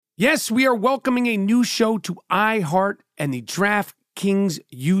Yes, we are welcoming a new show to iHeart and the DraftKings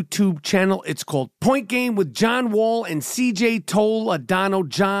YouTube channel. It's called Point Game with John Wall and CJ Toledano.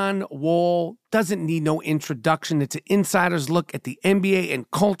 John Wall doesn't need no introduction. It's an insider's look at the NBA and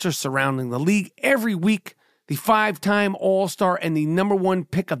culture surrounding the league. Every week, the five-time All-Star and the number one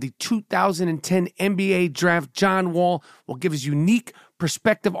pick of the 2010 NBA Draft, John Wall, will give his unique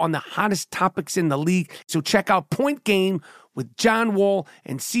perspective on the hottest topics in the league. So check out Point Game with John Wall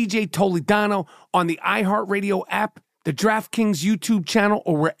and CJ Toledano on the iHeartRadio app, the DraftKings YouTube channel,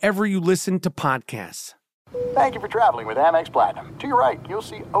 or wherever you listen to podcasts. Thank you for traveling with Amex Platinum. To your right, you'll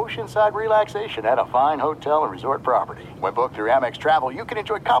see oceanside relaxation at a fine hotel and resort property. When booked through Amex Travel, you can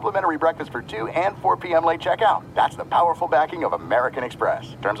enjoy complimentary breakfast for 2 and 4 p.m. late checkout. That's the powerful backing of American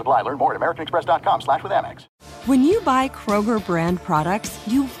Express. Terms apply. Learn more at americanexpress.com/withAmex. When you buy Kroger brand products,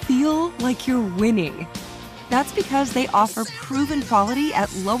 you feel like you're winning. That's because they offer proven quality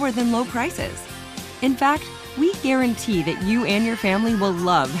at lower than low prices. In fact, we guarantee that you and your family will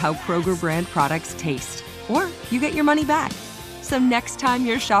love how Kroger brand products taste, or you get your money back. So next time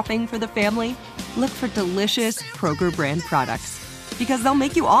you're shopping for the family, look for delicious Kroger brand products, because they'll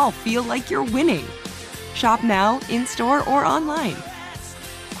make you all feel like you're winning. Shop now, in-store, or online.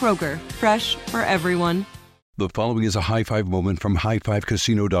 Kroger, fresh for everyone. The following is a high-five moment from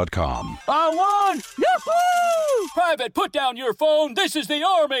highfivecasino.com. I won! Yahoo! Private, put down your phone. This is the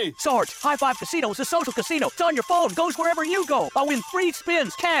Army. Sarge, High Five Casino is a social casino. It's on your phone. Goes wherever you go. I win free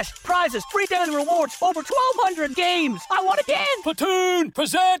spins, cash, prizes, free daily rewards, over 1,200 games. I won again. Platoon,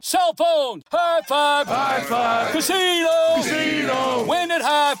 present cell phone. High Five. High Five. Casino. Casino. Win at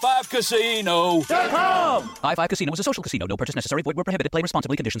highfivecasino.com. High Five Casino is a social casino. No purchase necessary. Void where prohibited. Play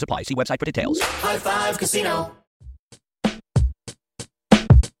responsibly. Conditions apply. See website for details. High Five Casino.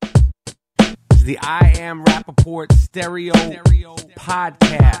 The I Am Rappaport Stereo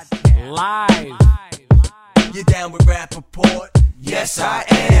Podcast live. You down with Rappaport? Yes, I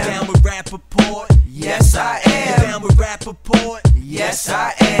am. You down with Rappaport? Yes, I am. You down with Rappaport? Yes,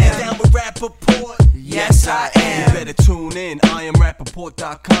 I am. You down with Rappaport? Yes, I am. You better tune in,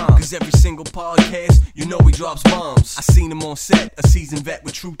 IamRappaport.com. Cause every single podcast, you know he drops bombs. I seen him on set, a seasoned vet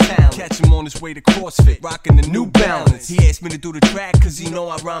with true talent. Catch him on his way to CrossFit, rocking the New Balance. He asked me to do the track cause he know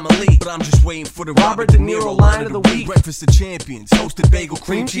I rhyme elite. But I'm just waiting for the Robert De Niro line of the week. Breakfast of Champions, hosted bagel,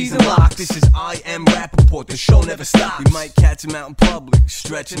 cream cheese, and lox. This is I Am Rappaport, the show never stops. We might catch him out in public,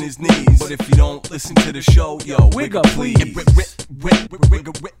 stretching his knees. But if you don't listen to the show, yo, wig up please.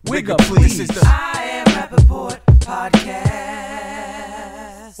 Wig up please. This is the I Am Rappaport Podcast.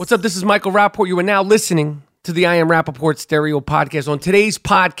 What's up? This is Michael Rappaport. You are now listening to the I Am Rappaport Stereo Podcast. On today's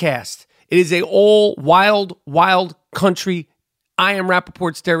podcast, it is a all wild country I Am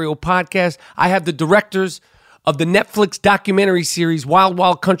Rappaport Stereo Podcast. I have the directors of the Netflix documentary series Wild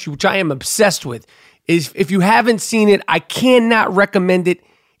Wild Country, which I am obsessed with. If you haven't seen it, I cannot recommend it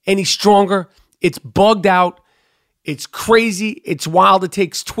any stronger. It's bugged out. It's crazy. It's wild. It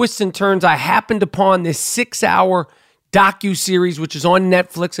takes twists and turns. I happened upon this 6-hour docu-series, which is on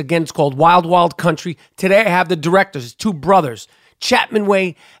Netflix. Again, it's called Wild Wild Country. Today, I have the directors, two brothers, Chapman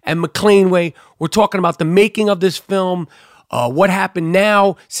Way and McLean Way. We're talking about the making of this film, what happened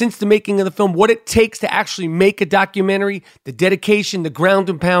now since the making of the film, what it takes to actually make a documentary, the dedication, the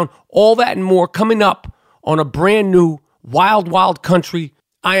ground and pound, all that and more coming up on a brand new Wild Wild Country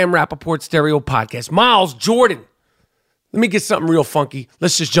I Am Rappaport Stereo Podcast. Miles Jordan. Let me get something real funky.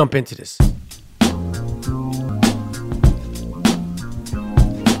 Let's just jump into this.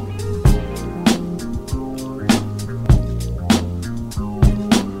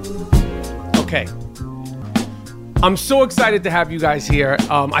 Okay. I'm so excited to have you guys here.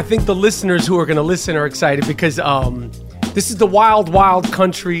 I think the listeners who are going to listen are excited because this is the Wild Wild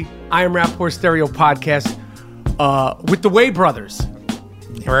Country I Am Rappaport Stereo Podcast with the Way brothers.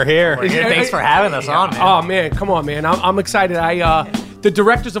 We're here. Thanks for having us on, man. Oh, man. Come on, man. I'm excited. The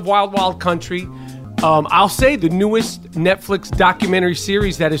directors of Wild Wild Country, I'll say the newest Netflix documentary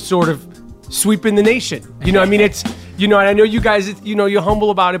series that is sort of sweeping the nation. You know, I mean, it's, you know, and I know you guys, you know, you're humble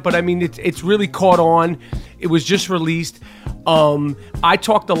about it, but I mean, it's really caught on. It was just released. I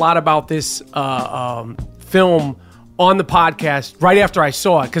talked a lot about this film on the podcast right after I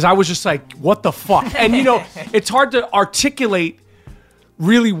saw it because I was just like, what the fuck? And, you know, it's hard to articulate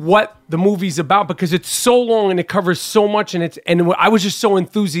really what the movie's about because it's so long and it covers so much and I was just so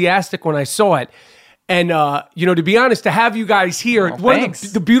enthusiastic when I saw it. And, to be honest, to have you guys here, one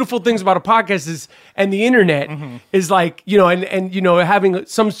of the beautiful things about a podcast is, and the internet is like, and having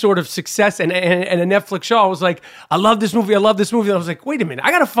some sort of success and a Netflix show, I was like, I love this movie. And I was like, wait a minute,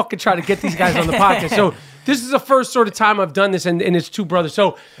 I got to fucking try to get these guys on the podcast. So this is the first sort of time I've done this, and it's two brothers.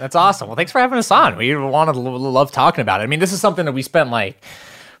 So that's awesome. Well, thanks for having us on. We wanted to love talking about it. I mean, this is something that we spent like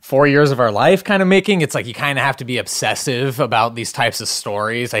 4 years of our life kind of making. It's like you kind of have to be obsessive about these types of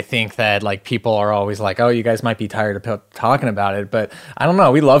stories. I think that like people are always like, oh, you guys might be tired of talking about it, but I don't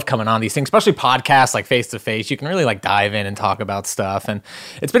know. We love coming on these things, especially podcasts like Face to Face. You can really like dive in and talk about stuff. And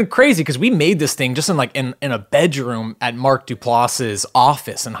it's been crazy because we made this thing just in a bedroom at Mark Duplass's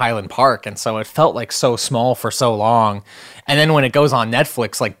office in Highland Park. And so it felt like so small for so long. And then when it goes on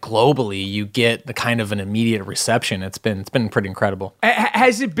Netflix, like globally, you get the kind of an immediate reception. It's been pretty incredible.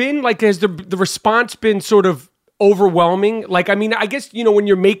 Has it been like, has the response been sort of overwhelming? Like, I mean, I guess, when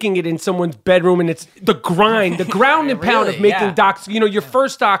you're making it in someone's bedroom and it's the ground and pound of making docs, your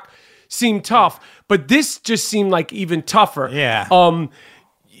first doc seemed tough, but this just seemed like even tougher. Yeah.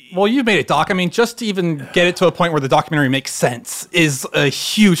 Well, you made it, Doc. I mean, just to even get it to a point where the documentary makes sense is a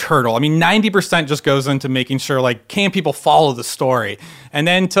huge hurdle. I mean, 90% just goes into making sure, like, can people follow the story? And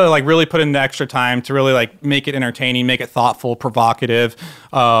then to, like, really put in the extra time to really, like, make it entertaining, make it thoughtful, provocative.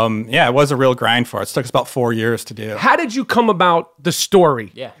 It was a real grind for us. It took us about 4 years to do. How did you come about the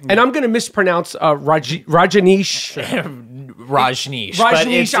story? Yeah. And I'm going to mispronounce Rajneesh. Rajneesh.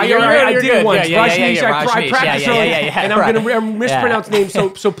 Rajneesh. I did it once. Rajneesh. I practiced early, and I'm going to mispronounce names.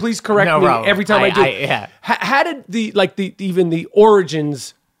 So please correct me every time I do. How did the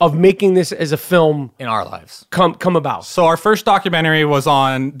origins of making this as a film in our lives come about? So our first documentary was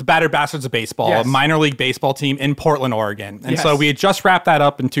on the Battered Bastards of Baseball, yes. a minor league baseball team in Portland, Oregon. And so we had just wrapped that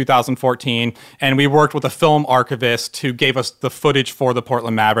up in 2014, and we worked with a film archivist who gave us the footage for the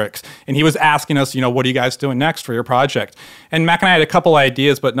Portland Mavericks. And he was asking us, what are you guys doing next for your project? And Mac and I had a couple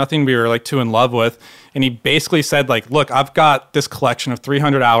ideas, but nothing we were like too in love with. And he basically said, like, look, I've got this collection of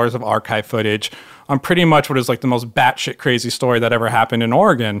 300 hours of archive footage on pretty much what is like the most batshit crazy story that ever happened in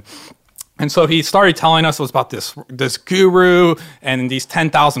Oregon. And so he started telling us it was about this guru and these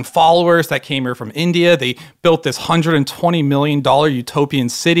 10,000 followers that came here from India. They built this $120 million utopian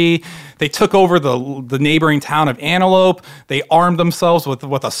city. They took over the neighboring town of Antelope. They armed themselves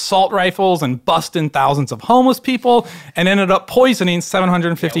with assault rifles and busted thousands of homeless people and ended up poisoning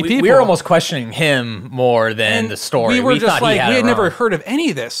 750 people. We were almost questioning him more than the story. We were just like, we had never heard of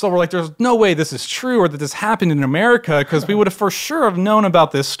any of this. So we're like, there's no way this is true or that this happened in America, because we would have for sure have known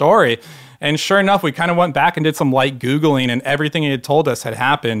about this story. And sure enough, we kind of went back and did some light Googling, and everything he had told us had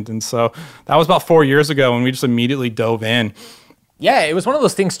happened. And so that was about 4 years ago, and we just immediately dove in. Yeah, it was one of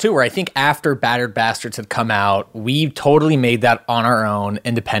those things, too, where I think after Battered Bastards had come out, we totally made that on our own,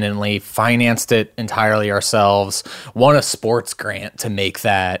 independently, financed it entirely ourselves, won a sports grant to make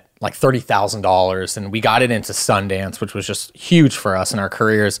that, like $30,000, and we got it into Sundance, which was just huge for us in our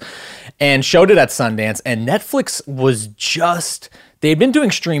careers, and showed it at Sundance, and Netflix was just... They had been doing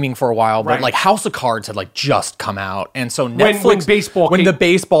streaming for a while, but like House of Cards had like just come out. And so Netflix, when the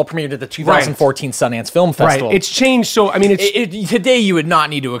baseball premiered at the 2014 Sundance Film Festival. Right. It's changed. So, I mean, today you would not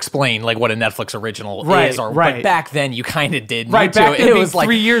need to explain like what a Netflix original is. But back then you kind of did. Right. Back then, it was like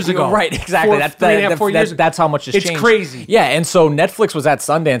 3 years ago. Right. Exactly. 4 years ago. That's how much has changed. It's crazy. Yeah. And so Netflix was at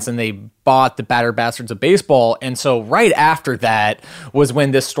Sundance and they bought the Battered Bastards of Baseball. And so right after that was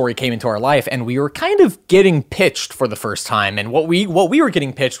when this story came into our life, and we were kind of getting pitched for the first time. And what we were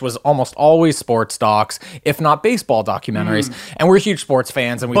getting pitched was almost always sports docs, if not baseball documentaries. And we're huge sports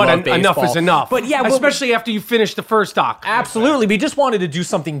fans, and we love baseball. Enough is enough. But yeah, especially after you finish the first doc. Absolutely. We just wanted to do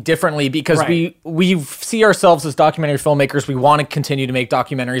something differently because we see ourselves as documentary filmmakers. We want to continue to make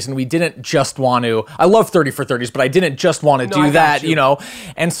documentaries, and we didn't just want to. I love 30 for 30s, but I didn't just want to do that,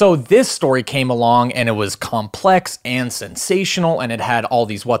 And so this story came along, and it was complex and sensational, and it had all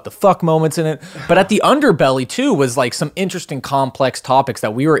these what the fuck moments in it. But at the underbelly too was like some interesting complex topics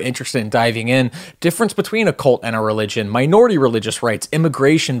that we were interested in diving in. Difference between a cult and a religion, minority religious rights,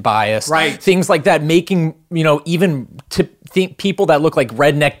 immigration bias, things like that, making, even to people that look like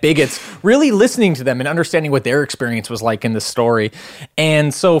redneck bigots, really listening to them and understanding what their experience was like in the story.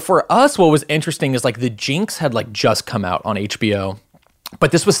 And so for us, what was interesting is like The Jinx had like just come out on HBO.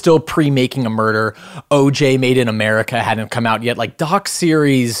 But this was still pre-Making a Murder. OJ Made in America hadn't come out yet. Like, doc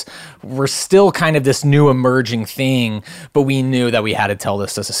series were still kind of this new emerging thing, but we knew that we had to tell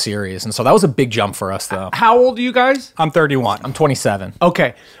this as a series. And so that was a big jump for us, though. How old are you guys? I'm 31. I'm 27.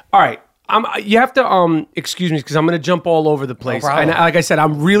 Okay. All right. You have to excuse me because I'm going to jump all over the place. No problem. And like I said,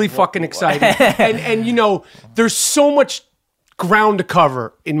 I'm really fucking excited. and there's so much ground to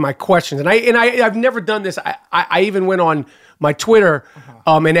cover in my questions, and I've never done this. I even went on my Twitter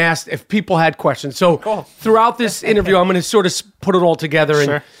and asked if people had questions. So throughout this interview, I'm going to sort of put it all together.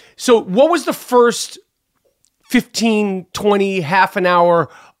 And so, what was the first 15, 20, half an hour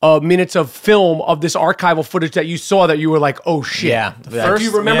minutes of film of this archival footage that you saw that you were like, oh shit? Yeah. Do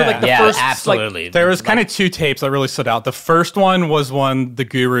you remember like the first? Absolutely. There was kind of two tapes that really stood out. The first one was when the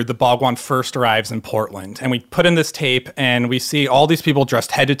guru, the Bhagwan, first arrives in Portland. And we put in this tape and we see all these people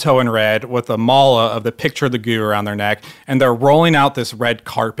dressed head to toe in red with a mala of the picture of the guru around their neck. And they're rolling out this red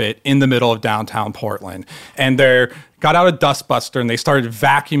carpet in the middle of downtown Portland. And they're got out a dustbuster and they started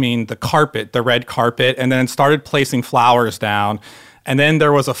vacuuming the carpet, the red carpet, and then started placing flowers down. And then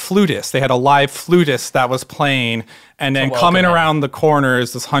there was a flutist. They had a live flutist that was playing. And then coming around the corner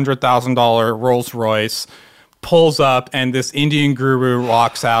is this $100,000 Rolls Royce, pulls up, and this Indian guru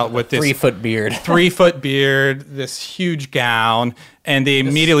walks out with this 3-foot beard. 3-foot beard, this huge gown. And they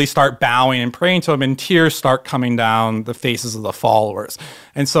immediately start bowing and praying to him, and tears start coming down the faces of the followers.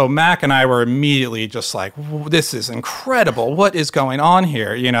 And so Mac and I were immediately just like, this is incredible. What is going on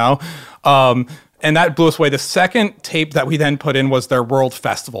here, you know? And that blew us away. The second tape that we then put in was their World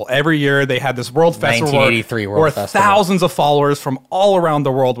Festival. Every year they had this World Festival 1983 World Festival. Thousands of followers from all around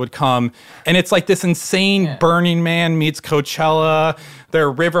the world would come. And it's like this insane Burning Man meets Coachella. They're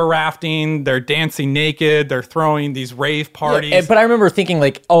river rafting. They're dancing naked. They're throwing these rave parties. Yeah, but I remember thinking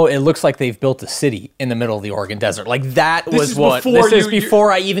like, oh, it looks like they've built a city in the middle of the Oregon Desert. Like that was what. This is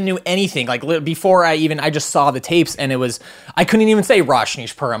before I even knew anything. Like before I just saw the tapes, and it was, I couldn't even say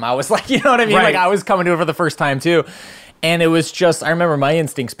Rajneeshpuram. I was like, you know what I mean? Right. Like I was coming to it for the first time too. And it was just, I remember my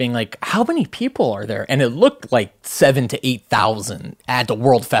instincts being like, how many people are there? And it looked like 7,000 to 8,000 at the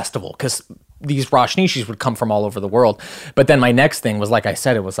World Festival, because these Rajneeshis would come from all over the world. But then my next thing was, like I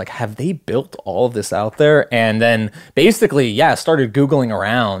said, it was like, have they built all of this out there? And then basically, started Googling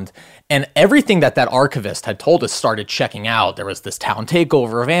around, and everything that archivist had told us started checking out. There was this town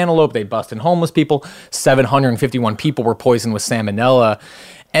takeover of Antelope. They busted homeless people. 751 people were poisoned with salmonella.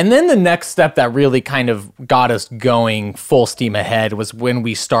 And then the next step that really kind of got us going full steam ahead was when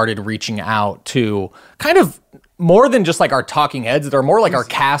we started reaching out to kind of more than just like our talking heads. They're more like our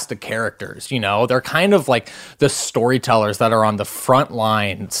cast of characters, you know? They're kind of like the storytellers that are on the front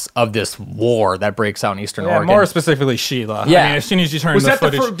lines of this war that breaks out in Eastern Oregon. More specifically Sheila. Yeah. I mean, as soon as you turn the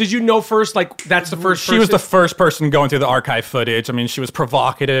footage... did you know first, like, that's the first person? She was the first person going through the archive footage. I mean, she was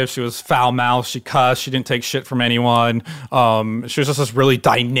provocative. She was foul-mouthed. She cussed. She didn't take shit from anyone. She was just this really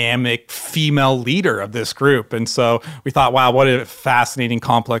dynamic female leader of this group. And so we thought, wow, what a fascinating,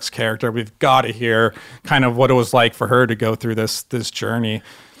 complex character. We've got to hear kind of what it was like for her to go through this journey.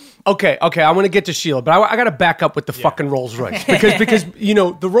 Okay, I want to get to Sheila, but I got to back up with the fucking Rolls Royce because you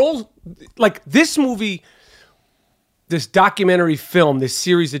know the Rolls, like this movie, this documentary film, this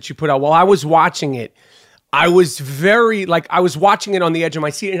series that you put out. While I was watching it, I was very I was watching it on the edge of my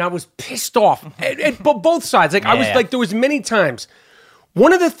seat, and I was pissed off at both sides. Like I was like, there was many times.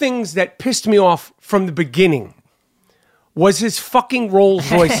 One of the things that pissed me off from the beginning was his fucking Rolls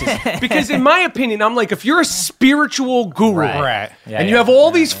Royces. Because in my opinion, I'm like, if you're a spiritual guru and you have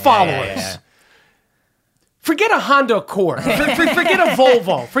all these followers, forget a Honda Accord, forget a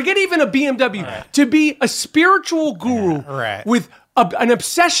Volvo, forget even a BMW, to be a spiritual guru with an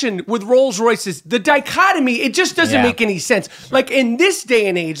obsession with Rolls Royces, the dichotomy, it just doesn't make any sense. Like in this day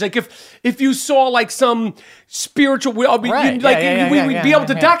and age, like if you saw like some spiritual, we'd be able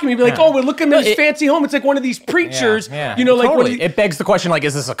to document, be like, oh, we're looking at this fancy home. It's like one of these preachers, you know, like totally. It begs the question, like,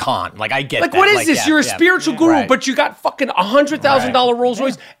 is this a con? Like, I get like, that. what is this? You're a spiritual guru, but you got fucking $100,000 Rolls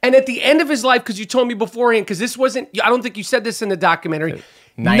Royce, and at the end of his life, because you told me beforehand, because this wasn't, I don't think you said this in the documentary.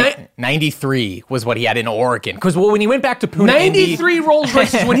 93 was what he had in Oregon. Because when he went back to Puna, 93 Rolls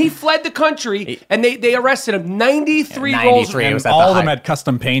Royces when he fled the country and they arrested him. 93 Rolls Royces. All of them had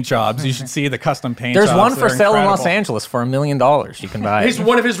custom paint jobs. You should see the custom paint There's jobs. one for sale in Los Angeles for $1 million. You can buy it.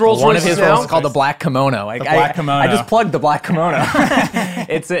 One of his Rolls Royces now? It's called the Black Kimono. I just plugged the Black Kimono.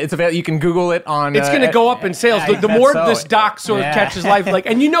 It's available. You can Google it on. It's going to go up in sales. The more this doc sort of catches life,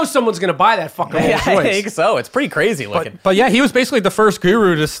 and you know someone's going to buy that fucking Rolls Royce. I think so. It's pretty crazy looking. But yeah, he was basically the first guru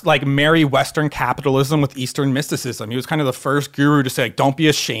to like marry Western capitalism with Eastern mysticism. He was kind of the first guru to say, like, don't be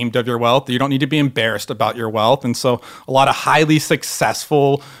ashamed of your wealth. You don't need to be embarrassed about your wealth. And so a lot of highly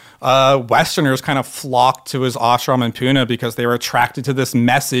successful Westerners kind of flocked to his ashram in Pune because they were attracted to this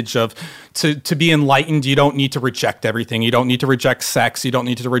message of to be enlightened, you don't need to reject everything. You don't need to reject sex. You don't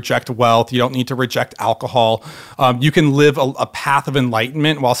need to reject wealth. You don't need to reject alcohol. You can live a path of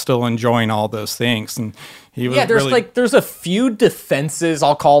enlightenment while still enjoying all those things. And he was there's a few defenses,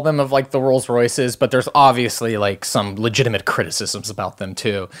 I'll call them, of like the Rolls Royces, but there's obviously like some legitimate criticisms about them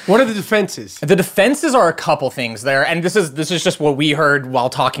too. What are the defenses? The defenses are a couple things there, and this is just what we heard while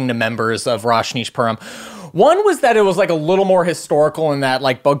talking to members of Rajneeshpuram. One was that it was like a little more historical in that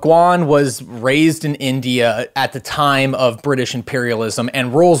like Bhagwan was raised in India at the time of British imperialism,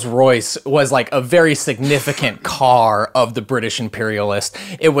 and Rolls-Royce was like a very significant car of the British imperialist.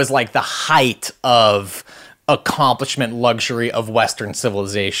 It was like the height of accomplishment, luxury of Western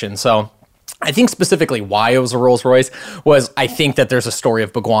civilization. So I think specifically why it was a Rolls Royce was I think that there's a story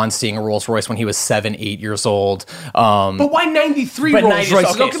of Bhagwan seeing a Rolls Royce when he was 7, 8 years old. But why 93 Rolls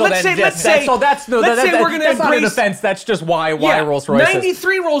Royces? Okay, so let's say that's not a defense. That's just why Rolls Royces.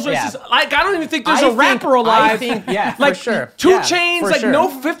 93 Rolls Royces. Yeah. Like I don't even think there's a rapper alive. For sure. 2 Chainz, like no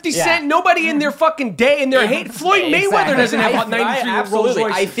 50 Cent, nobody in their fucking day in their hate. Floyd Mayweather doesn't have 93 Rolls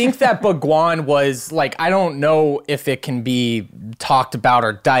Royces. I think that Bhagwan was like, I don't know if it can be talked about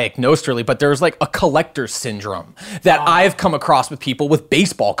or diagnosed really, but there's like a collector's syndrome that I've come across with people with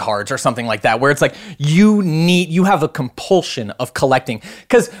baseball cards or something like that, where it's like you have a compulsion of collecting.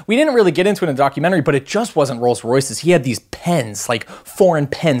 Because we didn't really get into it in the documentary, but it just wasn't Rolls Royces. He had these pens, like foreign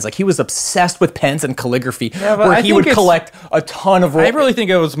pens. Like he was obsessed with pens and calligraphy, where he would collect a ton of. I really think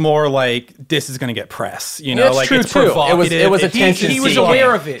it was more like this is going to get press. You know, it's like true it's too. provocative. It was attention. He was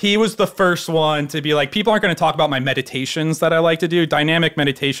aware of it. He was the first one to be like, people aren't going to talk about my meditations that I like to do. Dynamic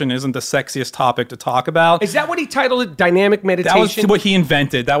meditation isn't the sexiest topic to talk about. Is that what he titled it? Dynamic meditation? That was what he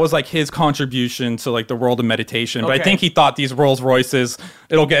invented. That was like his contribution to like the world of meditation. But I think he thought these Rolls Royces,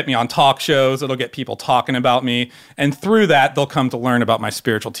 it'll get me on talk shows, it'll get people talking about me, and through that they'll come to learn about my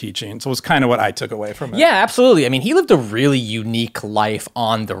spiritual teachings. So it was kind of what I took away from it. Yeah, absolutely. I mean, he lived a really unique life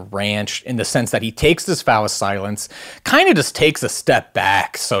on the ranch in the sense that he takes this vow of silence, kind of just takes a step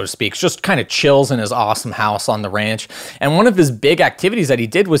back, so to speak, just kind of chills in his awesome house on the ranch. And one of his big activities that he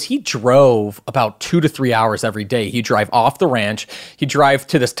did was he drove about 2 to 3 hours every day. He'd drive off the ranch. He'd drive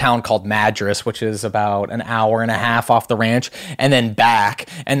to this town called Madras, which is about an hour and a half off the ranch, and then back.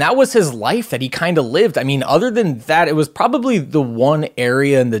 And that was his life that he kind of lived. I mean, other than that, it was probably the one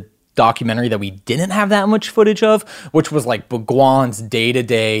area in the documentary that we didn't have that much footage of, which was like Bhagwan's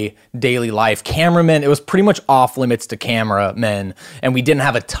day-to-day daily life. Cameramen, it was pretty much off limits to cameramen, and we didn't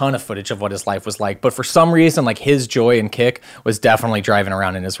have a ton of footage of what his life was like. But for some reason, like his joy and kick was definitely driving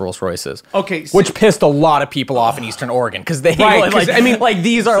around in his Rolls Royces. Okay, so which pissed a lot of people off in Eastern Oregon because they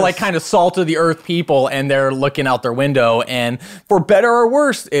these are like kind of salt of the earth people, and they're looking out their window, and for better or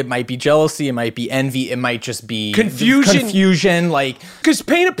worse, it might be jealousy, it might be envy, it might just be confusion, like because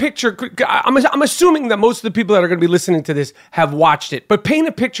paint a picture. I'm assuming that most of the people that are going to be listening to this have watched it, but paint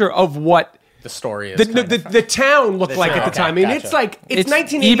a picture of what the story is. The town looked like at the time. I mean, it's like it's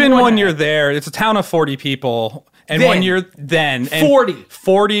 1981. Even when you're there, it's a town of 40 people. And when you're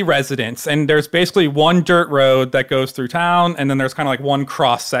 40 residents, and there's basically one dirt road that goes through town, and then there's kind of like one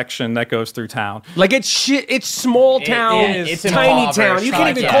cross section that goes through town. Like it's small town, it's tiny town. You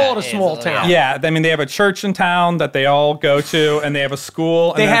can't even call it a small town. Yeah, I mean they have a church in town that they all go to, and they have a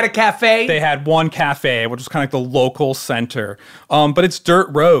school. They had a cafe. They had one cafe, which was kind of like the local center. But it's dirt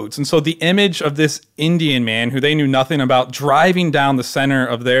roads, and so the image of this Indian man who they knew nothing about driving down the center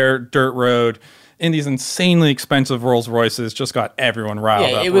of their dirt road in these insanely expensive Rolls Royces just got everyone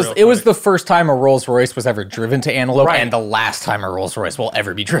riled up. It was the first time a Rolls Royce was ever driven to Antelope, and the last time a Rolls Royce will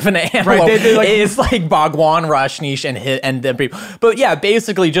ever be driven to Antelope. Right, it's like Bhagwan, Rajneesh, and them people. But yeah,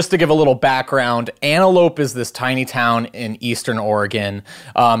 basically, just to give a little background, Antelope is this tiny town in Eastern Oregon.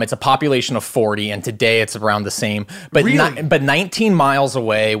 It's a population of 40, and today it's around the same. But but 19 miles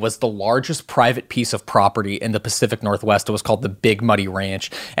away was the largest private piece of property in the Pacific Northwest. It was called the Big Muddy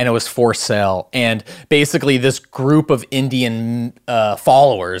Ranch, and it was for sale. And basically, this group of Indian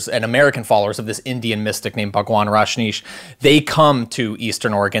followers and American followers of this Indian mystic named Bhagwan Rajneesh, they come to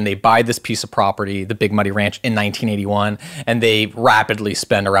Eastern Oregon. They buy this piece of property, the Big Muddy Ranch, in 1981, and they rapidly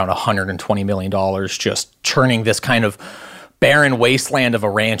spend around $120 million just turning this kind of barren wasteland of a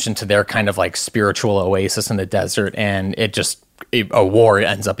ranch into their kind of like spiritual oasis in the desert. And a war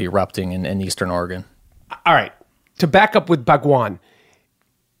ends up erupting in Eastern Oregon. All right. To back up with Bhagwan,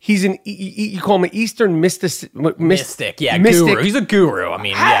 he's you call him an Eastern mystic. Yeah, guru. He's a guru. I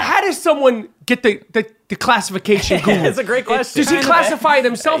mean, how does someone get the classification guru? It's a great question. Does he classify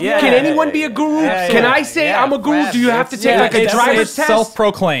himself? Can anyone be a guru? Can I say I'm a guru? Do you have to take like a driver's test?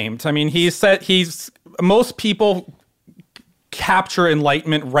 Self-proclaimed. I mean, most people capture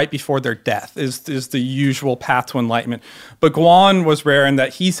enlightenment right before their death is the usual path to enlightenment. Bhagwan was rare in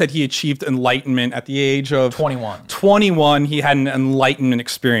that he said he achieved enlightenment at the age of 21. 21, he had an enlightenment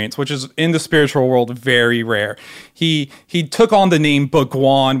experience, which is in the spiritual world very rare. He took on the name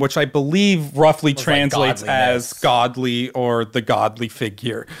Bhagwan, which I believe roughly translates as godly or the godly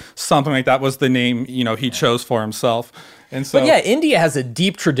figure. Something like that was the name, he chose for himself. And so, but yeah, India has a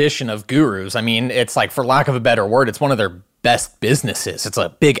deep tradition of gurus. I mean, it's like, for lack of a better word, it's one of their best businesses. It's a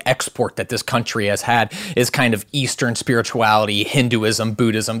big export that this country has had, is kind of Eastern spirituality, Hinduism,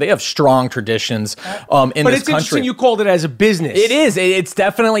 Buddhism. They have strong traditions in this country. But it's interesting you called it as a business. It is. It's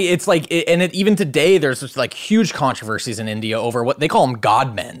definitely, it's like, even today, there's just like huge controversies in India over what they call them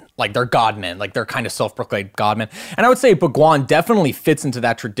godmen. Like they're godmen, like they're kind of self-proclaimed godmen. And I would say Bhagwan definitely fits into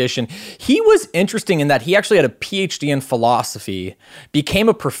that tradition. He was interesting in that he actually had a PhD in philosophy, became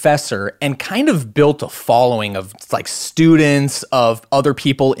a professor, and kind of built a following of like students, of other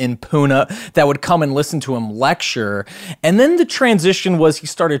people in Pune that would come and listen to him lecture. And then the transition was he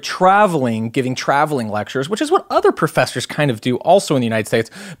started traveling, giving traveling lectures, which is what other professors kind of do also in the United States.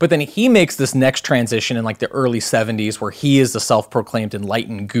 But then he makes this next transition in like the early 70s where he is the self-proclaimed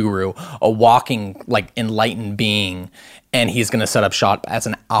enlightened guru, a walking like enlightened being. And he's going to set up shop as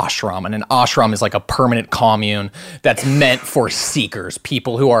an ashram. And an ashram is like a permanent commune that's meant for seekers,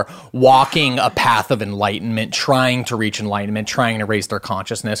 people who are walking a path of enlightenment, trying to reach enlightenment, trying to raise their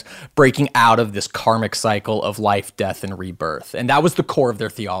consciousness, breaking out of this karmic cycle of life, death, and rebirth. And that was the core of their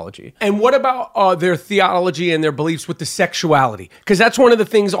theology. And what about their theology and their beliefs with the sexuality? Because that's one of the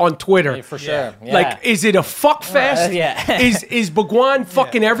things on Twitter. Yeah, for sure. Yeah. Like, is it a fuck fest? Is Bhagwan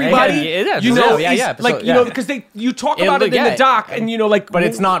fucking everybody? Because you talk about it in the doc, and but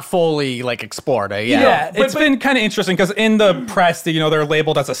it's not fully like explored. It's been kind of interesting because in the press, they're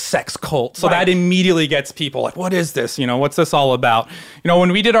labeled as a sex cult, so that immediately gets people like, "What is this? What's this all about?"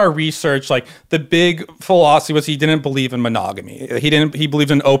 When we did our research, like the big philosophy was he didn't believe in monogamy. He believed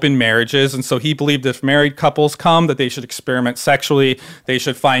in open marriages, and so he believed if married couples come, that they should experiment sexually, they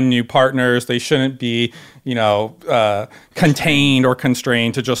should find new partners, they shouldn't be contained or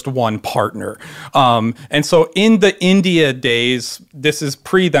constrained to just one partner. And so in the India days, this is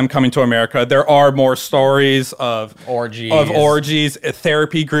pre them coming to America, there are more stories of orgies,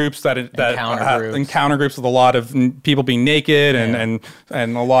 therapy groups encounter groups with a lot of people being naked and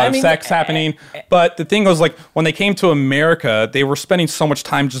a lot of sex happening. But the thing was, like, when they came to America, they were spending so much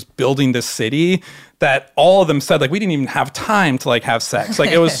time just building this city that all of them said, like, we didn't even have time to like have sex.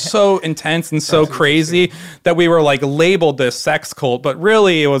 Like, it was so intense and so crazy that we were like labeled this sex cult, but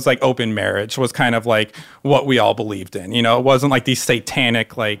really it was like open marriage was kind of like what we all believed in. It wasn't like these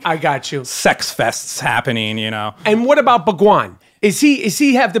satanic, like, I got you, sex fests happening, And what about Bhagwan? Is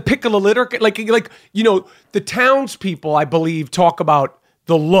he have the pick of the litter? Like the townspeople, I believe, talk about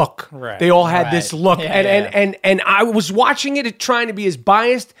the look. Right. They all had this look. And I was watching it trying to be as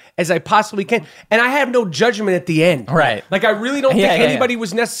biased as I possibly can. And I have no judgment at the end. Right. Like, I really don't think anybody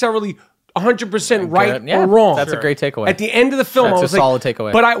was necessarily 100% right or wrong. That's a great takeaway. At the end of the film, that's I was a solid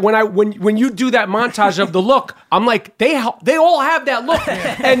takeaway. But when you do that montage of the look, I'm like, they all have that look.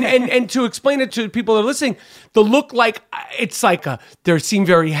 And to explain it to people that are listening, the look, like, it's like they seem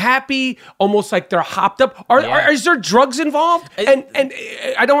very happy, almost like they're hopped up. Is there drugs involved? And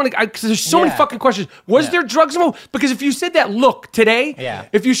I don't want to, because there's so many fucking questions. Was there drugs involved? Because if you said that look today,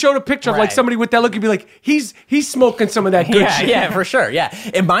 if you showed a picture of like somebody with that look, you'd be like, he's smoking some of that good shit. Yeah, for sure. Yeah.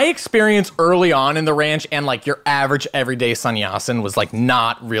 In my experience early on in the ranch, and like your average everyday sannyasin was like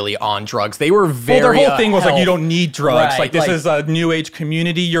not really on drugs. They were very their whole thing was like, you don't need drugs. Right, like, this is a new age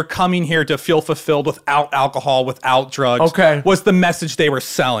community. You're coming here to feel fulfilled without alcohol, without drugs. Okay. Was the message they were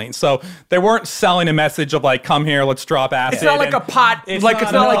selling. So they weren't selling a message of like, come here, let's drop acid. It's not like a pot. It's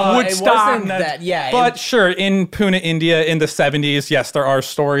not like Woodstock. But sure, in Pune, India, in the 70s, yes, there are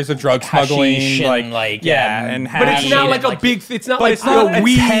stories of drug smuggling, and but it's not like a big. It's not like it's not a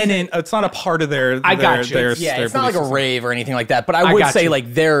weed. It's not a part of their. I got you. It's not like a rave or anything like that. But I would say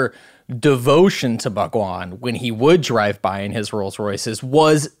like their devotion to Bhagwan when he would drive by in his Rolls Royces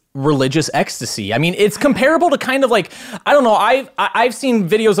was religious ecstasy. I mean, it's comparable to kind of like, I don't know, I've seen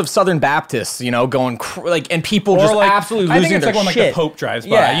videos of Southern Baptists, going and people just like, absolutely losing their shit. I think it's like when like the Pope drives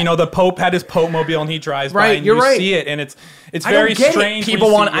by. The Pope had his Pope mobile and he drives by, and you see it, and it's very strange.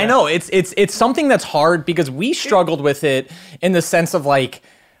 People want. I know it's something that's hard because we struggled with it in the sense of like,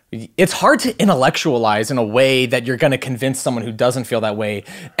 it's hard to intellectualize in a way that you're going to convince someone who doesn't feel that way.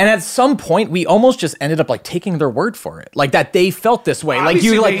 And at some point, we almost just ended up like taking their word for it, like that they felt this way.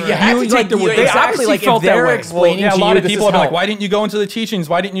 Obviously, Like you exactly like if they're explaining to a lot you, of people are like, why didn't you go into the teachings?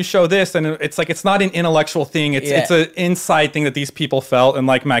 Why didn't you show this? And it's like it's not an intellectual thing. It's an inside thing that these people felt. And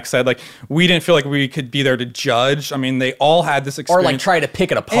like Max said, like we didn't feel like we could be there to judge. I mean, they all had this experience, or like try to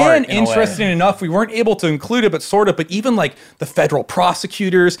pick it apart. And interesting enough, we weren't able to include it, but sort of. But even like the federal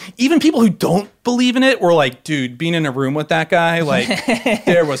prosecutors, even people who don't believe in it were like, dude, being in a room with that guy, like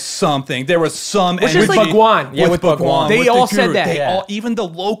there was something. There was some energy. With Bhagwan. Yeah, with Bhagwan. They all said that. They all, even the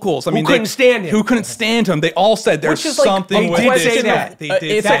locals. I mean, couldn't stand him. Who couldn't stand him. They all said there's something with this. They did say that. They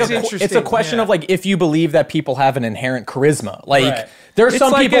did. It's a question of like if you believe that people have an inherent charisma. Like there's it's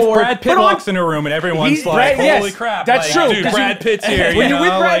some like people if Brad Pitt walks in a room and everyone's like, holy crap. That's like, true. Dude, Brad Pitt's here. When you're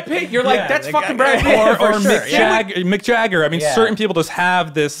with Brad Pitt, you're like, that's fucking Brad Pitt. Or Mick Jagger. I mean, certain people just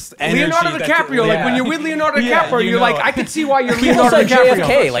have this energy. Leonardo DiCaprio. Like when you're with Leonardo DiCaprio, you're like, I can see why you're people Leonardo said DiCaprio.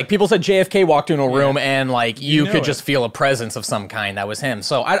 JFK. Like people said JFK walked into a room and like you could just feel a presence of some kind that was him.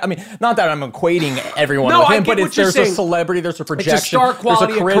 So I mean, not that I'm equating everyone with him, but there's a celebrity, there's a projection, it's a star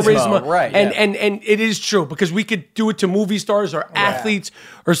quality, there's a charisma. Right? And it is true because we could do it to movie stars or athletes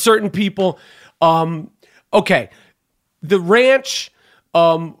or certain people. Okay, the ranch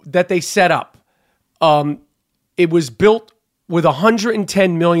that they set up, it was built with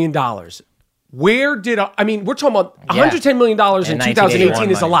 $110 million. Where did I mean? We're talking about $110 million in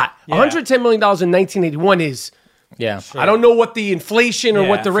 2018 is a lot. $110 million in 1981 is. Yeah, I don't know what the inflation or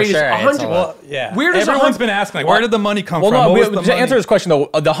what the rate is. 100. Where does everyone's been asking? Like, where did the money come from? To answer this question though,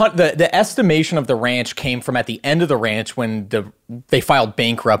 the estimation of the ranch came from at the end of the ranch when they filed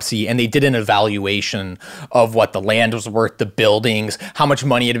bankruptcy and they did an evaluation of what the land was worth, the buildings, how much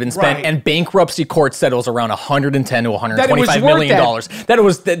money had been spent, and bankruptcy court said it was around $110 to $125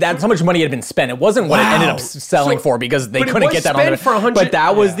 million. That's how much money had been spent. It wasn't what it ended up selling for because they couldn't get that on there. But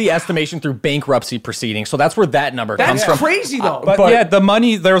that was the estimation through bankruptcy proceedings. So that's where that number comes from. That's crazy though. But the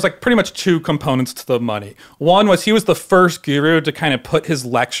money, there was like pretty much two components to the money. One was he was the first guru to kind of put his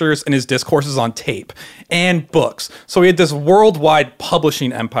lectures and his discourses on tape and books. So he had this worldwide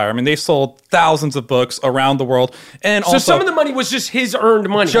publishing empire. I mean, they sold thousands of books around the world. And so some of the money was just his earned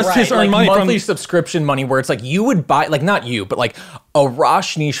money. Just his earned money. Monthly subscription money where it's like you would buy, like not you, but like a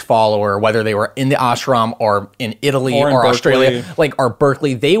Rajneesh follower, whether they were in the ashram or in Italy or Australia, like or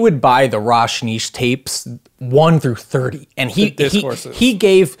Berkeley, they would buy the Rajneesh tapes 1 through 30. And he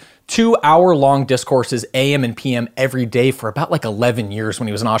gave 2-hour-long discourses, AM and PM, every day for about like 11 years when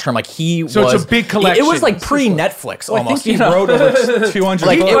he was in ashram. Like it's a big collection. It was like pre-Netflix almost. I think he wrote over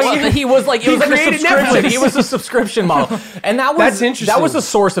 200 books. He was like a subscription. Netflix. He was a subscription model, and that's interesting. That was a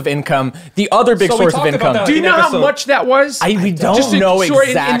source of income. The other big source of income. Do you know how much that was? We don't know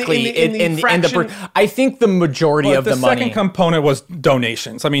exactly. I think the majority of the money. The second component was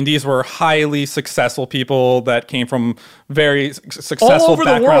donations. I mean, these were highly successful people that came from very successful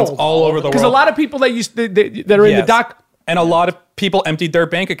backgrounds all over the world. Because a lot of people that are in the doc, and a lot of people emptied their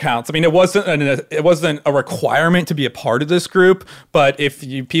bank accounts. I mean, it wasn't a requirement to be a part of this group, but if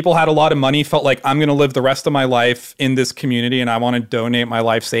people had a lot of money, felt like I'm going to live the rest of my life in this community, and I want to donate my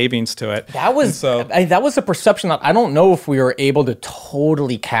life savings to it. That was a perception that I don't know if we were able to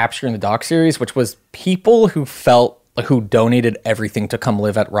totally capture in the doc series, which was people who donated everything to come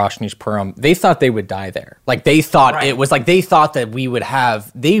live at Rajneeshpuram. They thought they would die there. Like they thought it was like they thought that we would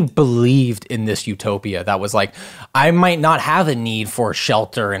have. They believed in this utopia that was like, I might not have a need for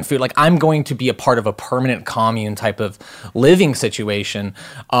shelter and food. Like I'm going to be a part of a permanent commune type of living situation.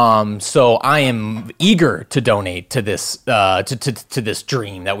 So I am eager to donate to this to this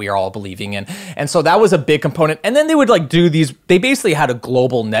dream that we are all believing in. And so that was a big component. And then they would like do these. They basically had a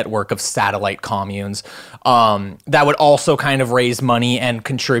global network of satellite communes that would also kind of raise money and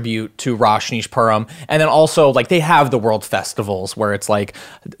contribute to Rajneeshpuram. And then also, like, they have the world festivals where it's like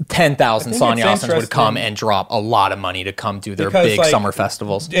 10,000 sannyasins would come and drop a lot of money to come do their big summer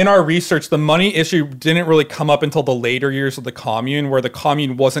festivals. In our research, the money issue didn't really come up until the later years of the commune, where the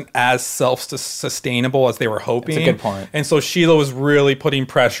commune wasn't as self-sustainable as they were hoping. That's a good point. And so Sheila was really putting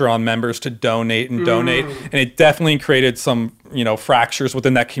pressure on members to donate. And it definitely created some, fractures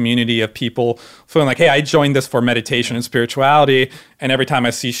within that community of people feeling like, hey, I joined this for meditation and spirituality, and every time I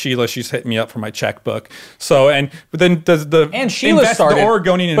see Sheila, she's hitting me up for my checkbook. So, but then the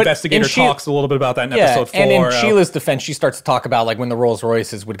Oregonian investigator talks a little bit about that in episode 4. And in Sheila's defense, she starts to talk about like when the Rolls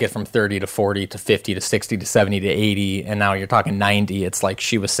Royces would get from 30 to 40 to 50 to 60 to 70 to 80, and now you're talking 90. It's like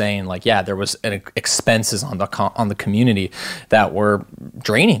she was saying, like, yeah, there was expenses on the community that were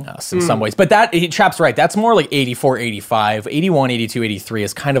draining us in some ways. But Chap's right. That's more like 84, 85. 81, 82, 83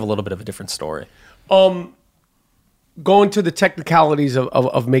 is kind of a little bit of a different story. Going to the technicalities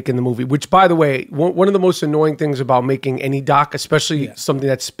of making the movie, which, by the way, one of the most annoying things about making any doc, especially something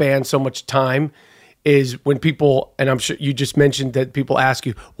that spans so much time, is when people, and I'm sure you just mentioned that people ask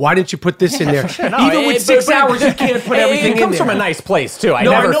you, why didn't you put this in there? Even with 6 hours, you can't put everything in there. It comes from a nice place, too. I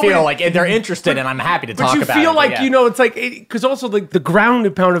never feel like they're interested, and I'm happy to talk about it. But you feel like, it's like, because also like the ground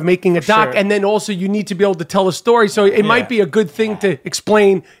and pound of making a doc, and then also you need to be able to tell a story. So it might be a good thing to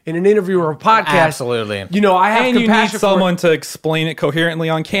explain in an interview or a podcast. Absolutely. I have and you need someone to explain it coherently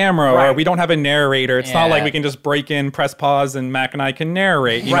on camera, or we don't have a narrator. It's not like we can just break in, press pause, and Mac and I can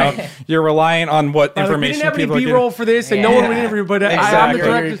narrate. You know, you're relying on what information we didn't have people any B-roll for this, and no one would interview, but I'm the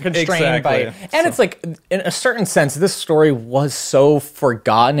director. Constrained by it. And it's like, in a certain sense, this story was so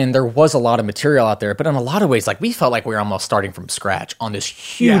forgotten, and there was a lot of material out there, but in a lot of ways, like, we felt like we were almost starting from scratch on this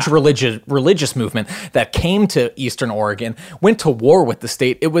huge religious movement that came to Eastern Oregon, went to war with the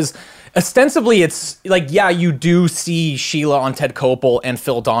state. It was ostensibly, it's like, you do see Sheila on Ted Koppel and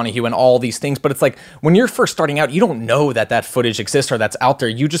Phil Donahue and all these things, but it's like, when you're first starting out, you don't know that footage exists or that's out there.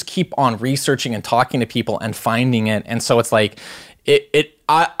 You just keep on researching and talking to people and finding it. And so it's like,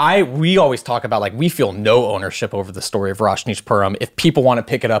 we always talk about, like, we feel no ownership over the story of Rajneeshpuram. If people want to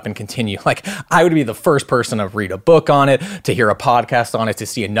pick it up and continue, like, I would be the first person to read a book on it, to hear a podcast on it, to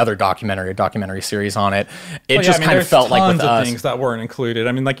see another documentary series on it. It kind of felt like with us, things that weren't included.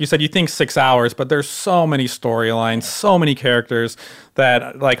 I mean, like you said, you think 6 hours, but there's so many storylines, so many characters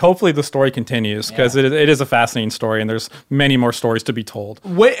that, like, hopefully the story continues, because it is a fascinating story, and there's many more stories to be told.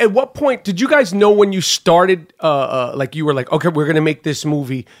 At what point did you guys know when you started, like, you were like, okay, we're going to make this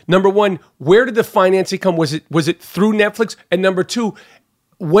movie? Number one, where did the financing come? Was it through Netflix? And number two,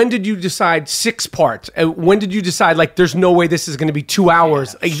 when did you decide 6 parts? And when did you decide, like, there's no way this is going to be 2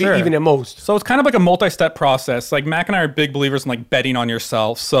 hours, even at most? So it's kind of like a multi-step process. Like, Mac and I are big believers in, like, betting on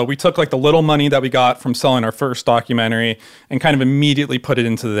yourself. So we took, like, the little money that we got from selling our first documentary and kind of immediately put it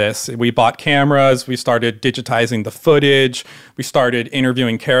into this. We bought cameras. We started digitizing the footage. We started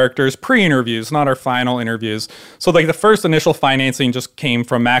interviewing characters, pre-interviews, not our final interviews. So, like, the first initial financing just came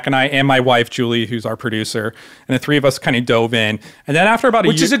from Mac and I and my wife, Julie, who's our producer. And the three of us kind of dove in. And then after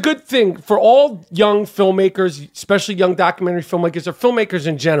about Which is a good thing for all young filmmakers, especially young documentary filmmakers or filmmakers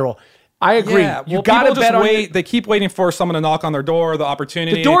in general. I agree. Yeah, you got to bet on it. They keep waiting for someone to knock on their door, the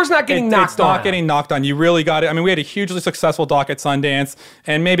opportunity. The door's not getting knocked on. It's not getting knocked on. You really got it. I mean, we had a hugely successful doc at Sundance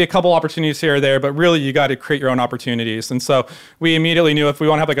and maybe a couple opportunities here or there, but really you got to create your own opportunities. And so we immediately knew if we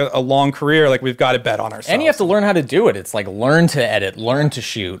want to have, like, a long career, like, we've got to bet on ourselves. And you have to learn how to do it. It's like, learn to edit, learn to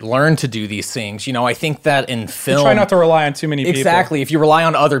shoot, learn to do these things. You know, I think that in film, you try not to rely on too many people. Exactly. If you rely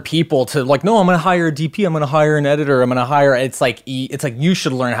on other people to, like, no, I'm going to hire a DP, I'm going to hire an editor, I'm going to hire, it's like you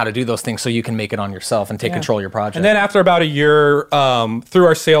should learn how to do those things so you can make it on yourself and take control of your project. And then after about a year, through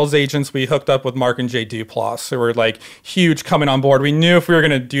our sales agents, we hooked up with Mark and Jay Duplass, who were, like, huge coming on board. We knew if we were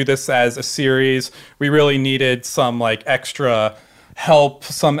going to do this as a series, we really needed some, like, extra help,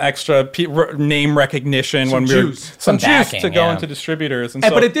 some extra name recognition, some juice to go into distributures. And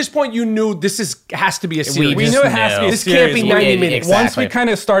so, but at this point, you knew has to be a series. We knew it has to be a series. This can't be 90 minutes. Exactly. Once we kind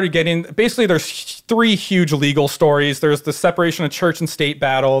of started getting, basically there's 3 huge legal stories. There's the separation of church and state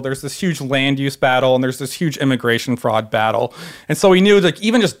battle. There's this huge land use battle, and there's this huge immigration fraud battle. And so we knew, like,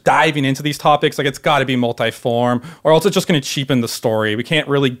 even just diving into these topics, like, it's got to be multi-form, or else it's just going to cheapen the story. We can't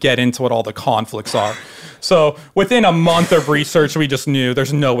really get into what all the conflicts are. So within a month of research, we just knew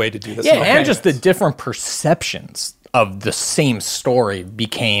there's no way to do this. Yeah, and just the different perceptions of the same story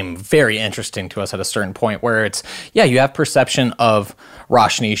became very interesting to us at a certain point, where it's, you have perception of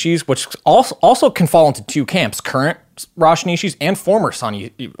Rajneeshis, which also can fall into 2 camps, current Rajneeshis and former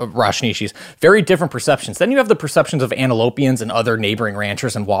Rajneeshis. Very different perceptions. Then you have the perceptions of Antelopians and other neighboring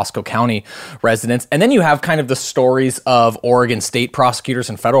ranchers and Wasco County residents. And then you have kind of the stories of Oregon state prosecutors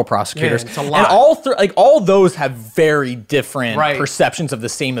and federal prosecutors. It's a lot. And all those have very different perceptions of the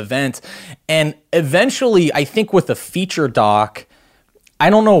same event. And eventually, I think with a feature doc, I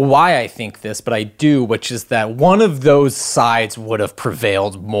don't know why I think this, but I do, which is that one of those sides would have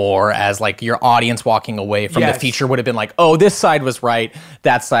prevailed more, as, like, your audience walking away from the feature would have been like, oh, this side was right,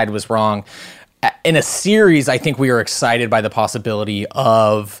 that side was wrong. In a series, I think we were excited by the possibility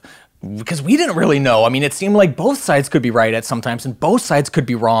of, because we didn't really know. I mean, it seemed like both sides could be right at sometimes, and both sides could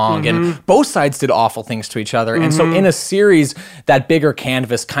be wrong, and both sides did awful things to each other. And so in a series, that bigger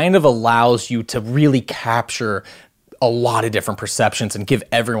canvas kind of allows you to really capture a lot of different perceptions and give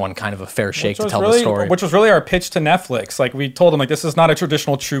everyone kind of a fair shake to tell the story. Which was really our pitch to Netflix. Like, we told them, like, this is not a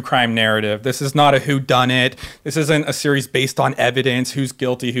traditional true crime narrative. This is not a whodunit. This isn't a series based on evidence, who's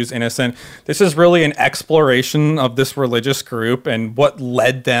guilty, who's innocent. This is really an exploration of this religious group and what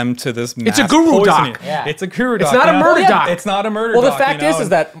led them to this mass It's a guru poisoning. doc. Yeah. It's a guru doc. It's not a murder doc. It's not a murder Well, doc. the fact is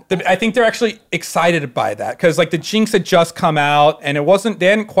that I think they're actually excited by that, because like the Jinx had just come out, and they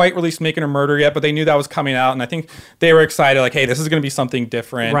hadn't quite released Making a Murder yet, but they knew that was coming out, and I think they were excited, like, hey, this is going to be something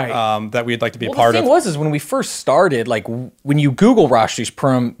different, that we'd like to be a part of. The thing was when we first started, like, when you Google Rashtri's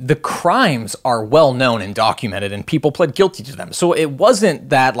Purim, the crimes are well known and documented, and people pled guilty to them. So it wasn't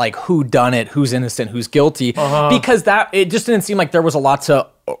that, like, who done it, who's innocent, who's guilty, because it just didn't seem like there was a lot to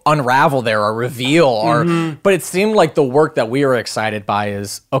unravel there or reveal, but it seemed like the work that we were excited by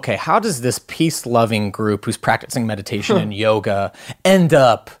is, okay, how does this peace-loving group who's practicing meditation and yoga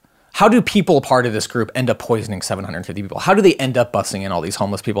how do people a part of this group end up poisoning 750 people? How do they end up busing in all these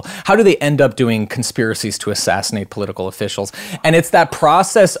homeless people? How do they end up doing conspiracies to assassinate political officials? And it's that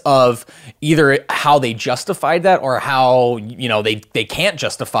process of either how they justified that or how, they can't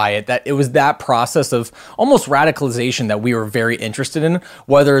justify it, that it was that process of almost radicalization that we were very interested in,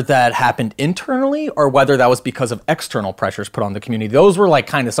 whether that happened internally or whether that was because of external pressures put on the community. Those were like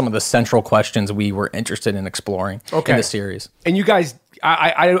kind of some of the central questions we were interested in exploring in the series. And you guys,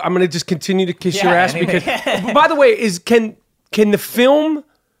 I'm going to just continue to kiss your ass because, by the way, can the film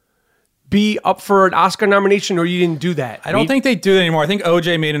be up for an Oscar nomination, or you didn't do that? I don't think they do it anymore. I think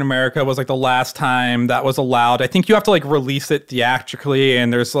OJ Made in America was like the last time that was allowed. I think you have to like release it theatrically,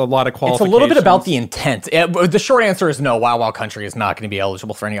 and there's a lot of qualifications. It's a little bit about the intent. The short answer is no. Wild Wild Country is not going to be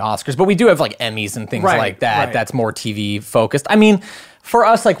eligible for any Oscars, but we do have like Emmys and things like that. Right. That's more TV focused. I mean, for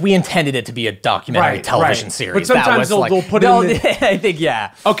us, like, we intended it to be a documentary television series. But sometimes they'll put it in I think,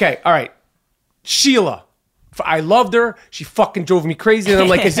 yeah. Okay, all right. Sheila. I loved her. She fucking drove me crazy. And I'm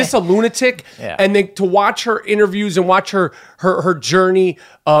like, is this a lunatic? And then to watch her interviews and watch her journey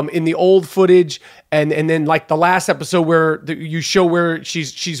in the old footage, and then like the last episode where you show where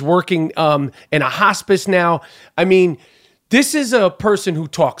she's working in a hospice now. I mean, this is a person who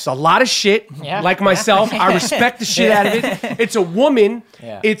talks a lot of shit, like myself. I respect the shit out of it. It's a woman.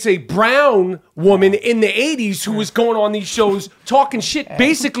 It's a brown woman in the 80s who was going on these shows talking shit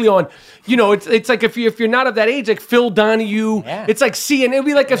basically on, it's like if you're not of that age, like Phil Donahue. It's like seeing, it'd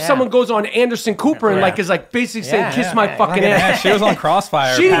be like if someone goes on Anderson Cooper and like is like basically saying, kiss my fucking ass. She was on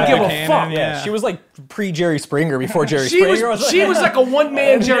Crossfire. She didn't give a fuck. She was like pre-Jerry Springer, before Jerry Springer. She was like a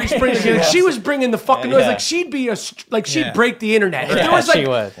one-man Jerry Springer. She was bringing the fucking noise. Like she'd break the internet. If there was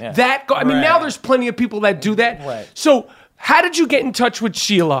like that. I mean, now there's plenty of people that do that. Right. So how did you get in touch with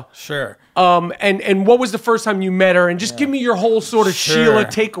Sheila? Sure. And what was the first time you met her? And just give me your whole sort of Sheila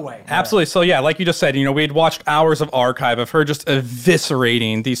takeaway. Absolutely. So yeah, like you just said, we had watched hours of archive of her just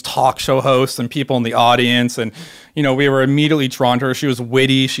eviscerating these talk show hosts and people in the audience, and we were immediately drawn to her. She was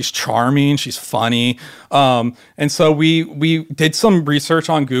witty, she's charming, she's funny, and so we did some research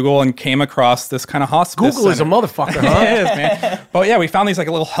on Google and came across this kind of hospice. Google is a motherfucker, huh? It is, man. But yeah, we found these like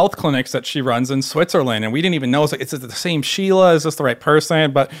little health clinics that she runs in Switzerland, and we didn't even know. It's like, is it the same Sheila? Is this the right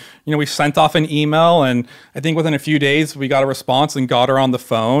person? But we sent off an email, and I think within a few days we got a response and got her on the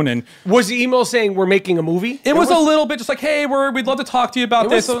phone. And was the email saying we're making a movie? It was a little bit just like, hey, we'd love to talk to you about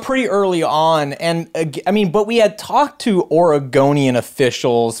this. It was pretty early on, and I mean, but we had talked to Oregonian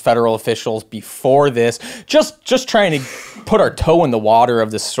officials, federal officials before this, just trying to put our toe in the water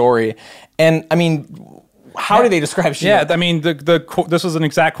of this story. And I mean, how do they describe Sheila? Yeah, I mean, this was an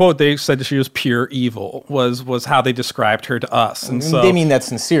exact quote. They said that she was pure evil, was how they described her to us. And so they mean that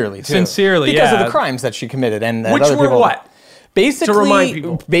sincerely, too. Sincerely, because of the crimes that she committed. And which other were people, what? Basically, to remind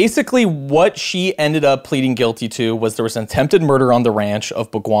people. Basically, what she ended up pleading guilty to was there was an attempted murder on the ranch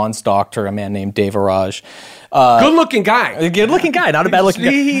of Bhagwan's doctor, a man named Devaraj. Good-looking guy. Good-looking guy, not a bad-looking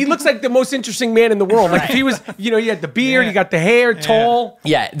guy. He looks like the most interesting man in the world. Like if he was, he had the beard, he got the hair, tall.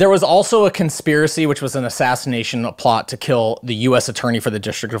 Yeah, there was also a conspiracy, which was an assassination plot to kill the U.S. Attorney for the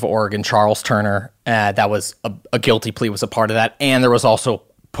District of Oregon, Charles Turner. That was a guilty plea was a part of that. And there was also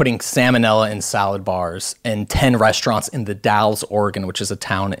putting salmonella in salad bars in 10 restaurants in the Dalles, Oregon, which is a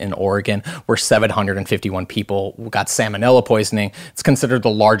town in Oregon where 751 people got salmonella poisoning. It's considered the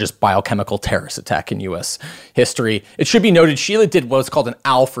largest biochemical terrorist attack in U.S. history. It should be noted, Sheila did what's called an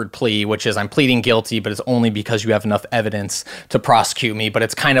Alford plea, which is I'm pleading guilty, but it's only because you have enough evidence to prosecute me. But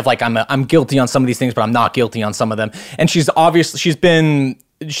it's kind of like I'm guilty on some of these things, but I'm not guilty on some of them. And she's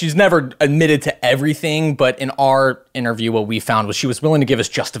never admitted to everything, but in our interview, what we found was she was willing to give us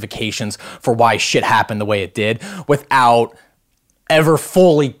justifications for why shit happened the way it did without ever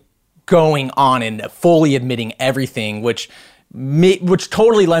fully going on and fully admitting everything, which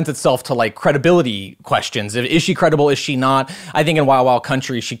totally lends itself to like credibility questions. Is she credible? Is she not? I think in Wild Wild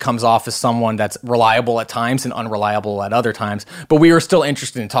Country, she comes off as someone that's reliable at times and unreliable at other times. But we were still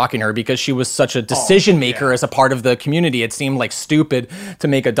interested in talking to her because she was such a decision maker as a part of the community. It seemed like stupid to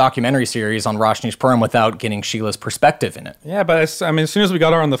make a documentary series on Rajneeshpuram without getting Sheila's perspective in it. Yeah, but as soon as we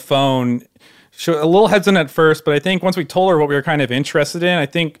got her on the phone, she was a little hesitant at first, but I think once we told her what we were kind of interested in, I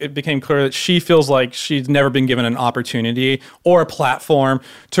think it became clear that she feels like she's never been given an opportunity or a platform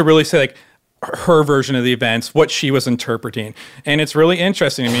to really say like her version of the events, what she was interpreting. And it's really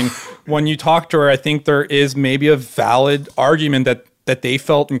interesting. I mean, when you talk to her, I think there is maybe a valid argument that they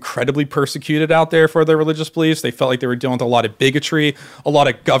felt incredibly persecuted out there for their religious beliefs. They felt like they were dealing with a lot of bigotry, a lot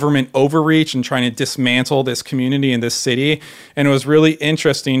of government overreach and trying to dismantle this community and this city. And it was really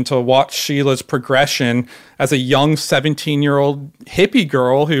interesting to watch Sheila's progression as a young 17-year-old hippie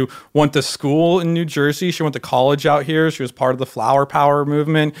girl who went to school in New Jersey. She went to college out here. She was part of the Flower Power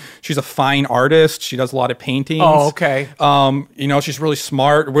movement. She's a fine artist. She does a lot of paintings. Oh, okay. She's really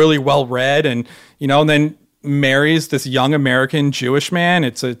smart, really well-read. And then marries this young American Jewish man.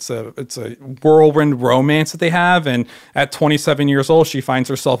 It's a whirlwind romance that they have, and at 27 years old, she finds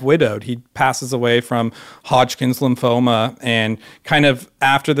herself widowed. He passes away from Hodgkin's lymphoma, and kind of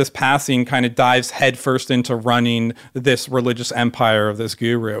after this passing, kind of dives headfirst into running this religious empire of this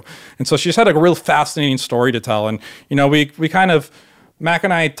guru. And so she's had a real fascinating story to tell. And we kind of, Mac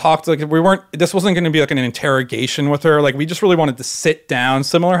and I talked, like, this wasn't going to be like an interrogation with her. Like, we just really wanted to sit down,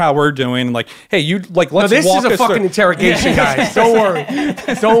 similar how we're doing. Like, hey, let's walk us this is a fucking interrogation, guys. Don't worry.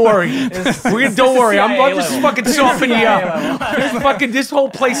 Don't worry. Don't worry. I'm just fucking softening you up. This whole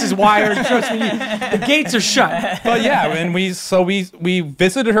place is wired. Trust me. The gates are shut. But yeah, and we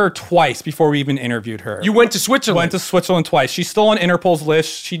visited her twice before we even interviewed her. You went to Switzerland? Went to Switzerland twice. She's still on Interpol's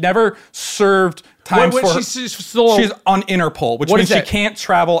list. She never served time for her. She's on Interpol, which means she can't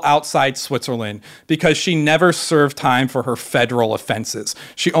travel outside Switzerland because she never served time for her federal offenses.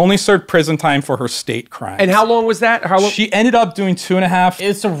 She only served prison time for her state crimes. And how long was that? She ended up doing 2.5.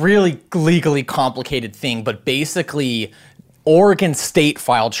 It's a really legally complicated thing, but basically Oregon State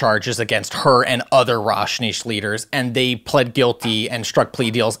filed charges against her and other Rajneesh leaders, and they pled guilty and struck plea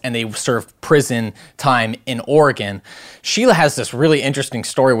deals, and they served prison time in Oregon. Sheila has this really interesting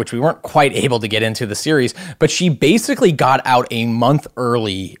story, which we weren't quite able to get into the series, but she basically got out a month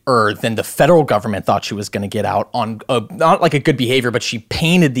earlier than the federal government thought she was going to get out on not like a good behavior, but she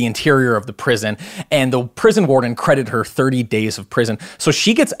painted the interior of the prison, and the prison warden credited her 30 days of prison. So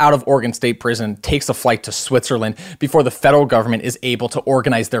she gets out of Oregon State Prison, takes a flight to Switzerland before the federal government is able to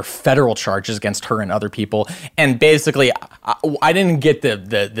organize their federal charges against her and other people. And basically, I didn't get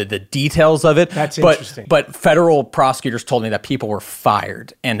the details of it. That's interesting. But federal prosecutors told me that people were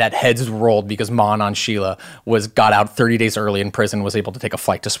fired and that heads rolled because Manan Sheila got out 30 days early in prison, was able to take a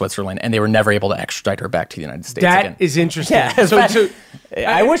flight to Switzerland, and they were never able to extradite her back to the United States again. That is interesting. Yeah,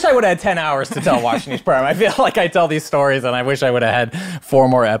 I wish I would have had 10 hours to tell Rajneeshpuram. I feel like I tell these stories, and I wish I would have had 4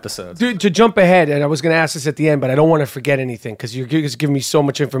 more episodes. Dude, to jump ahead, and I was going to ask this at the end, but I don't want to forget anything because you're just giving me so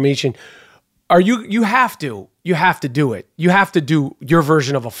much information. You have to do it. You have to do your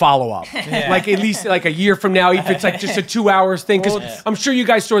version of a follow-up. Yeah. Like at least like a year from now, if it's like just a 2 hours thing. Because I'm sure you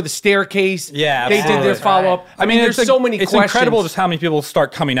guys saw The Staircase. Yeah, they did their follow-up. I mean, there's so many questions. It's incredible just how many people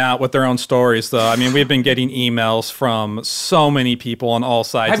start coming out with their own stories, though. I mean, we've been getting emails from so many people on all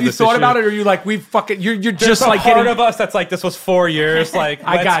sides. Have you thought about it, or are you like, you're just like part of us that's like, this was 4 years. Like,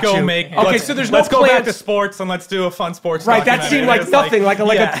 let's go make. Okay, so there's let's no go plans. Back to sports and let's do a fun sports. Right, that seemed like nothing, like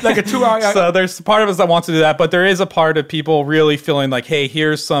a 2 hour. So there's part of us that wants to do that, but there is a part of people really feeling like, hey,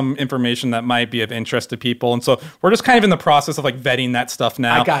 here's some information that might be of interest to people. And so we're just kind of in the process of like vetting that stuff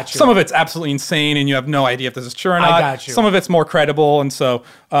now. I got you. Some of it's absolutely insane and you have no idea if this is true or not. I got you. Some of it's more credible. And so,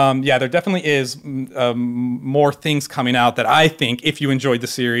 there definitely is more things coming out that I think if you enjoyed the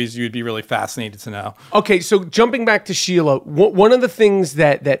series, you'd be really fascinated to know. Okay, so jumping back to Sheila, one of the things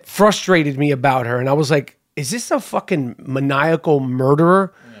that frustrated me about her, and I was like, is this a fucking maniacal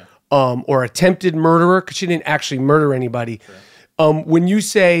murderer? Or attempted murderer, because she didn't actually murder anybody. Sure. When you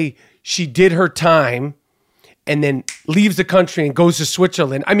say she did her time and then leaves the country and goes to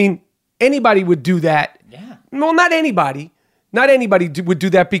Switzerland, I mean, anybody would do that. Yeah. Well, not anybody. Not anybody would do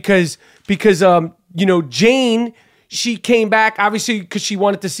that because Jane, she came back, obviously, because she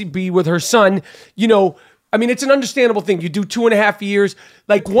wanted to be with her son. I mean, it's an understandable thing. You do 2.5 years.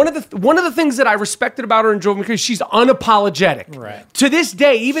 Like one of the things that I respected about her and drove me crazy, she's unapologetic. Right. To this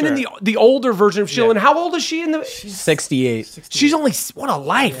day, even in the older version of Sheila. And how old is she in the? She's 68. She's only, what a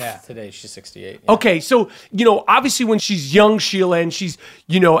life. Yeah, today she's 68. Yeah. Okay, so, obviously when she's young Sheila and she's,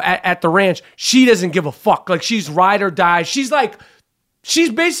 at the ranch, she doesn't give a fuck. Like, she's ride or die. She's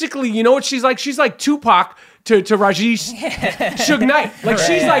basically, you know what she's like? She's like Tupac to Rajesh Suge Knight. Like,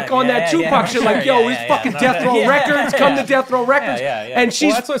 she's like on that Tupac shit, like, yo, his fucking Death Row Records, come to Death Row Records. And she's...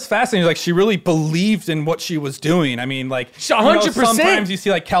 Well, that's what's fascinating. Like, she really believed in what she was doing. I mean, like, 100%. Sometimes you see,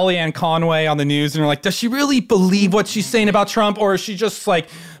 like, Kellyanne Conway on the news, and you're like, does she really believe what she's saying about Trump, or is she just, like...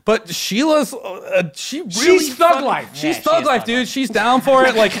 But Sheila's, she's thug life. She's thug life, dude. She's down for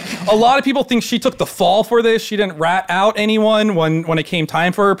it. Like, a lot of people think she took the fall for this. She didn't rat out anyone when it came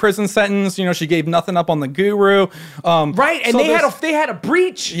time for her prison sentence. She gave nothing up on the guru. Right, and so they had a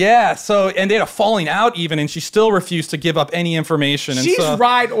breach. Yeah, and they had a falling out even, and she still refused to give up any information. And she's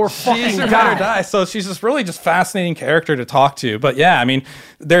ride or fucking die. So she's just really just fascinating character to talk to. But yeah, I mean,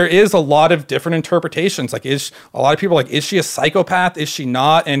 there is a lot of different interpretations. Like, a lot of people are like, is she a psychopath? Is she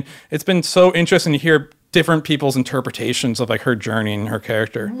not? And it's been so interesting to hear different people's interpretations of like her journey and her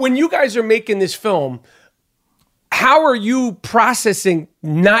character. When you guys are making this film, how are you processing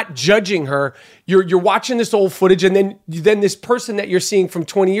not judging her? You're watching this old footage, and then this person that you're seeing from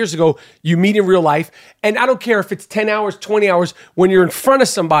 20 years ago, you meet in real life. And I don't care if it's 10 hours, 20 hours, when you're in front of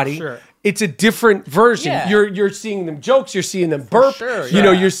somebody, sure. It's a different version. Yeah. You're seeing them jokes, you're seeing them burp, sure,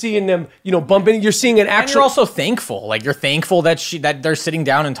 you're seeing them, bump into, you're seeing an actual... And you're also thankful. Like, you're thankful that they're sitting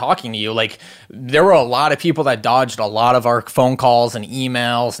down and talking to you. Like, there were a lot of people that dodged a lot of our phone calls and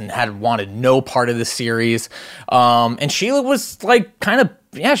emails and had wanted no part of the series. And Sheila was like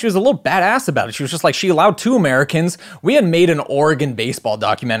she was a little badass about it. She was just like, she allowed 2 Americans. We had made an Oregon baseball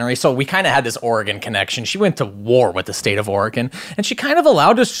documentary, so we kind of had this Oregon connection. She went to war with the state of Oregon, and she kind of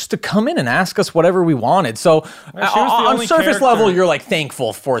allowed us just to come in and ask us whatever we wanted. So on surface level, you're like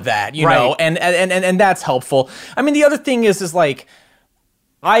thankful for that, you know, and that's helpful. I mean, the other thing is like,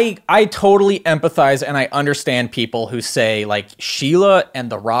 I totally empathize and I understand people who say like Sheila and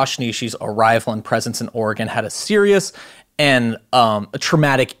the Rajneeshis' arrival and presence in Oregon had a serious and a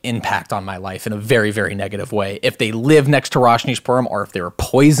traumatic impact on my life in a very, very negative way. If they live next to Rajneeshpuram or if they were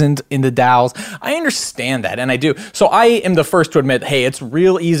poisoned in the Dalles, I understand that, and I do. So I am the first to admit, hey, it's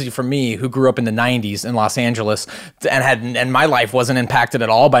real easy for me, who grew up in the 90s in Los Angeles and my life wasn't impacted at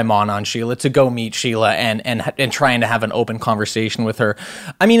all by Mana and Sheila, to go meet Sheila and trying to have an open conversation with her.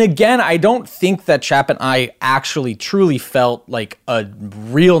 I mean, again, I don't think that Chap and I actually truly felt like a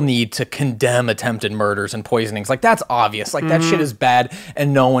real need to condemn attempted murders and poisonings. Like, that's obvious. Like, that shit is bad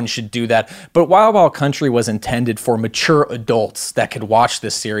and no one should do that. But Wild Wild Country was intended for mature adults that could watch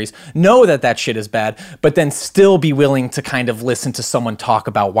this series, know that shit is bad, but then still be willing to kind of listen to someone talk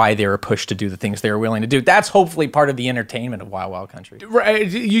about why they were pushed to do the things they were willing to do. That's hopefully part of the entertainment of Wild Wild Country.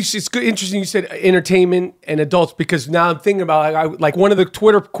 Right. It's good, interesting you said entertainment and adults, because now I'm thinking about like one of the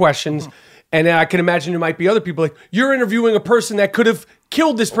Twitter questions, and I can imagine there might be other people like, you're interviewing a person that could have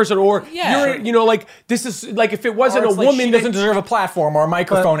killed this person, or you're like, this is like, if it wasn't a woman, she doesn't deserve a platform or a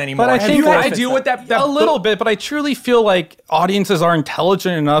microphone anymore. But I think I deal with that a little bit, but I truly feel like audiences are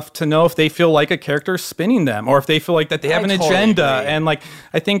intelligent enough to know if they feel like a character is spinning them, or if they feel like that they have an agenda. Agree. And like,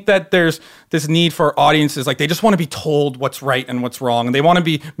 I think that there's this need for audiences, like, they just want to be told what's right and what's wrong, and they want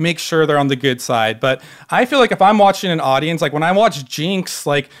to make sure they're on the good side. But I feel like if I'm watching an audience, like when I watch Jinx,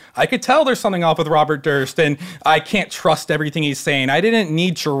 like, I could tell there's something off with Robert Durst, and I can't trust everything he's saying. I didn't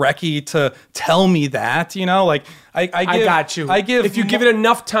need Jarecki to tell me that, like, I got you. If you give it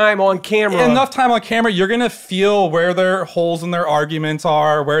enough time on camera, you're gonna feel where their holes in their arguments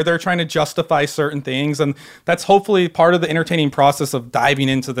are, where they're trying to justify certain things, and that's hopefully part of the entertaining process of diving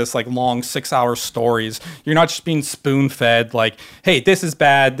into this like long 6-hour stories. You're not just being spoon-fed like, hey, this is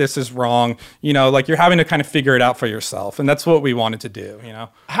bad, this is wrong. Like, you're having to kind of figure it out for yourself, and that's what we wanted to do.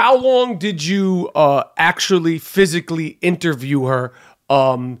 How long did you actually physically interview her?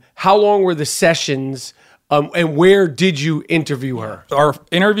 How long were the sessions? And where did you interview her? Our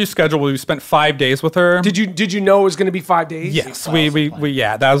interview schedule, we spent 5 days with her. Did you know it was going to be 5 days? Yes,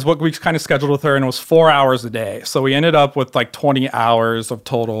 that was what we kind of scheduled with her, and it was 4 hours a day. So we ended up with like 20 hours of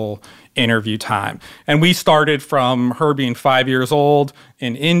total interview time. And we started from her being 5 years old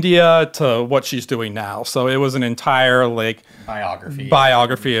in India to what she's doing now. So it was an entire like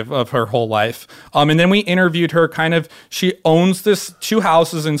biography of her whole life. And then we interviewed her she owns 2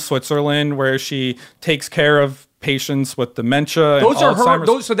 houses in Switzerland where she takes care of patients with dementia. Those and are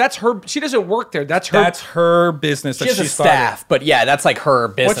Alzheimer's. so that's her. She doesn't work there. That's her business. She has a staff, but yeah, that's like her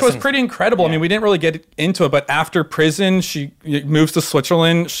business. Which was pretty incredible. I mean, we didn't really get into it, but after prison, she moves to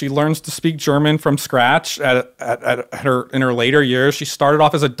Switzerland. She learns to speak German from scratch in her later years. She started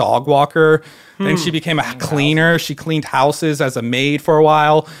off as a dog walker. Then she became a cleaner. She cleaned houses as a maid for a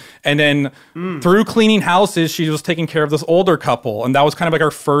while. And then through cleaning houses, she was taking care of this older couple. And that was kind of like her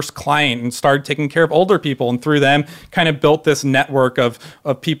first client, and started taking care of older people. And through them, kind of built this network of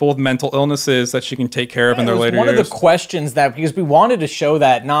people with mental illnesses that she can take care of in their later years. One of the questions that, because we wanted to show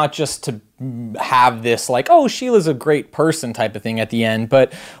that not just to have this like, oh, Sheila's a great person type of thing at the end,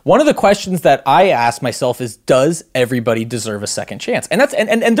 but one of the questions that I ask myself is, does everybody deserve a second chance? And that's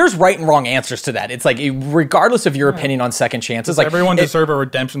and there's right and wrong answers to that. It's like, regardless of your opinion on second chances, like, everyone deserve a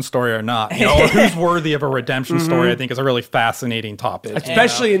redemption story or not, or who's worthy of a redemption story, I think is a really fascinating topic,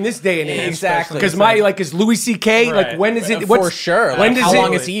 especially in this day and age. Exactly, because is Louis C.K. like, when is it? For sure. Like, how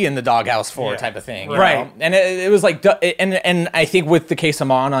long is he in the doghouse for? Type of thing, right? Know? And it was like, and I think with the case I'm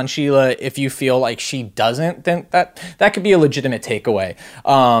on Sheila, if you feel like she doesn't, then that could be a legitimate takeaway.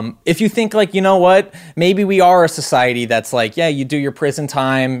 If you think like, you know what, maybe we are a society that's like, yeah, you do your prison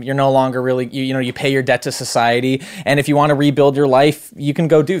time, you're no longer really, you pay your debt to society, and if you want to rebuild your life, you can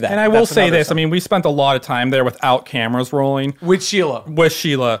go do that. And I will say this, I mean, we spent a lot of time there without cameras rolling. With Sheila.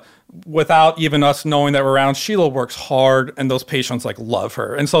 Without even us knowing that we're around. Sheila works hard, and those patients like love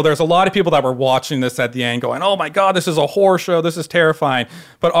her. And so there's a lot of people that were watching this at the end going, oh my God, this is a horror show. This is terrifying.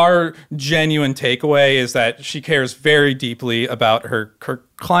 But our genuine takeaway is that she cares very deeply about her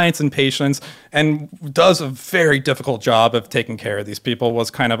clients and patients, and does a very difficult job of taking care of these people, was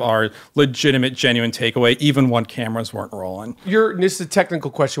kind of our legitimate, genuine takeaway, even when cameras weren't rolling. This is a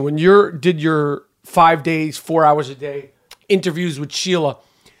technical question. When you did your 5 days, 4 hours a day interviews with Sheila,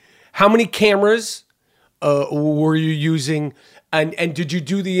 how many cameras were you using? And did you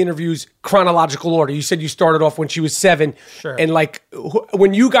do the interviews chronological order? You said you started off when she was 7. Sure. And like,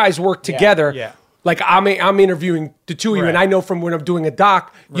 when you guys work together, like I'm interviewing the two of you, and I know from when I'm doing a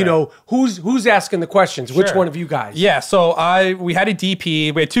doc, you know, who's asking the questions? Which one of you guys? Yeah, so we had a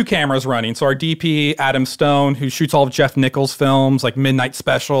DP. We had 2 cameras running. So our DP, Adam Stone, who shoots all of Jeff Nichols' films like Midnight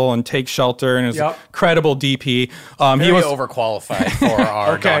Special and Take Shelter, and is a credible DP. He was overqualified for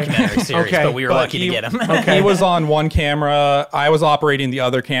our documentary series, but we were lucky to get him. He was on one camera. I was operating the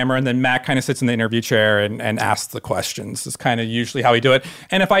other camera, and then Matt kind of sits in the interview chair and asks the questions. Is kind of usually how we do it.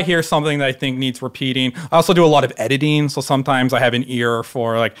 And if I hear something that I think needs repeating, I also do a lot of editing. So sometimes I have an ear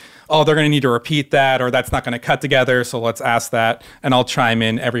for like, oh, they're going to need to repeat that, or that's not going to cut together, so let's ask that, and I'll chime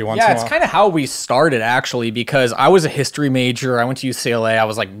in every once in a while. Yeah, it's kind of how we started, actually, because I was a history major. I went to UCLA. I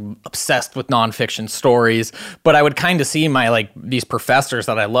was like obsessed with nonfiction stories, but I would kind of see these professors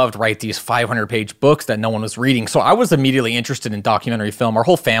that I loved write these 500-page books that no one was reading. So I was immediately interested in documentary film. Our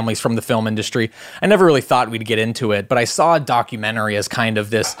whole family's from the film industry. I never really thought we'd get into it, but I saw a documentary as kind of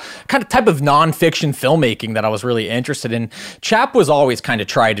this type of nonfiction filmmaking that I was really interested in. Chap was always kind of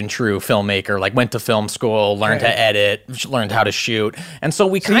tried and true filmmaker, like went to film school, learned to edit, learned how to shoot. And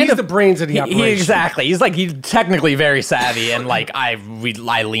so he's the brains of the operation. Exactly. He's technically very savvy, and like I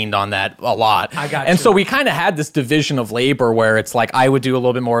leaned on that a lot. I got and you. So we kind of had this division of labor where it's like I would do a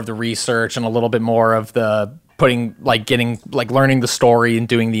little bit more of the research and a little bit more of the learning the story and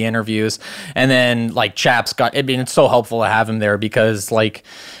doing the interviews. And then like Chap's it's so helpful to have him there, because like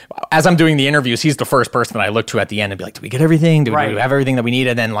as I'm doing the interviews, he's the first person that I look to at the end and be like, do we get everything? Do we have everything that we need?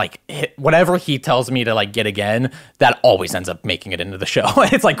 And then like whatever he tells me to like get again, that always ends up making it into the show.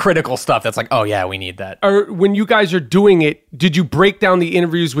 It's like critical stuff that's like, oh yeah, we need that. Or when you guys are doing it, did you break down the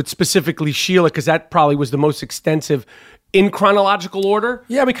interviews with specifically Sheila? Because that probably was the most extensive, in chronological order?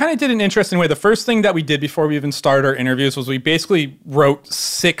 Yeah, we kind of did an interesting way. The first thing that we did before we even started our interviews was we basically wrote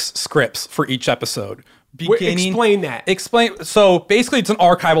 6 scripts for each episode. Explain that. So basically it's an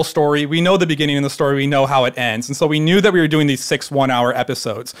archival story. We know the beginning of the story. We know how it ends. And so we knew that we were doing these 6 one-hour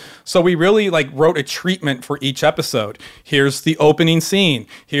episodes. So we really wrote a treatment for each episode. Here's the opening scene.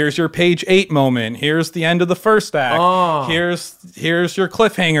 Here's your page 8 moment. Here's the end of the first act. Oh. Here's your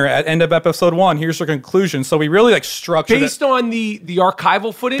cliffhanger at end of episode 1. Here's your conclusion. So we really structured based on the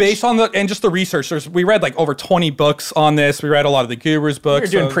archival footage? Based on and just the research. We read over 20 books on this. We read a lot of the Gurus books.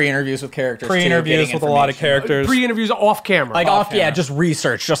 We were doing pre-interviews with characters. Pre-interviews with a lot lot of characters. Pre-interviews off camera. Like just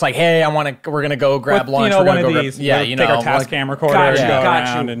research. Just like, hey, we're gonna go grab lunch. One of these. Take our Tascam recorder and go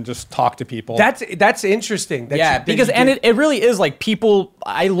around and just talk to people. That's interesting. It really is like people.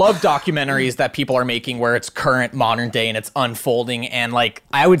 I love documentaries that people are making where it's current, modern day, and it's unfolding. And like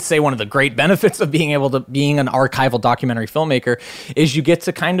I would say, one of the great benefits of being an archival documentary filmmaker is you get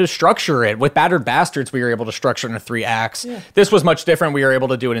to kind of structure it. With Battered Bastards, we were able to structure it into 3 acts. Yeah. This was much different. We were able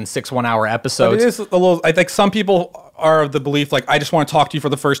to do it in 6 1-hour episodes. But it is a little. I think some people are of the belief like, I just want to talk to you for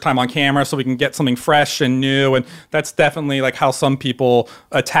the first time on camera so we can get something fresh and new, and that's definitely like how some people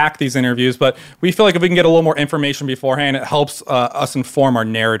attack these interviews. But we feel like if we can get a little more information beforehand, it helps us inform our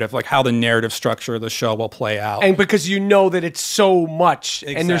narrative, like how the narrative structure of the show will play out. And because you know that it's so much,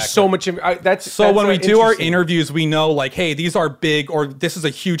 and there's so much. So when we do our interviews, we know like, hey, these are big, or this is a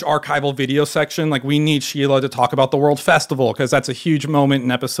huge archival video section. Like we need Sheila to talk about the World Festival because that's a huge moment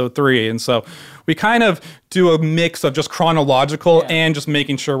in episode 3, and so we kind of do a mix of just chronological and just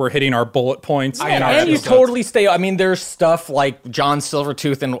making sure we're hitting our bullet points. And you totally stay. I mean, there's stuff like John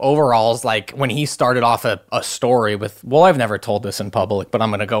Silvertooth in overalls, like when he started off a story with, well, I've never told this in public, but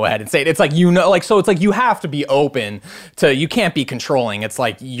I'm going to go ahead and say it. It's like, so it's like you have to be open to, you can't be controlling. It's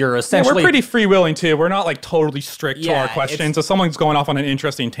like you're essentially. We're pretty freewheeling too. We're not like totally strict to our questions. If someone's going off on an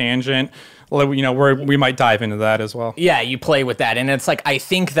interesting tangent, we might dive into that as well. Yeah, you play with that. And it's like, I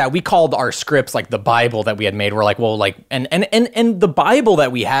think that we called our scripts like the Bible that we had made. We're like, well, like, and the Bible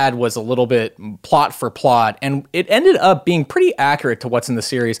that we had was a little bit plot for plot, and it ended up being pretty accurate to what's in the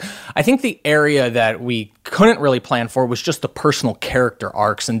series. I think the area that we couldn't really plan for was just the personal character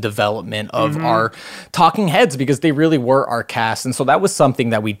arcs and development of our talking heads, because they really were our cast. And so that was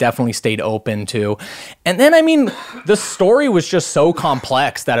something that we definitely stayed open to. And then, I mean, the story was just so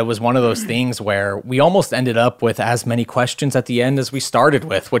complex that it was one of those things where we almost ended up with as many questions at the end as we started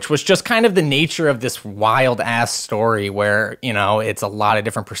with, which was just kind of the nature of this wild ass story where, it's a lot of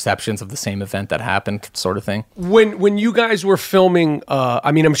different perceptions of the same event that happened, sort of thing. When you guys were filming,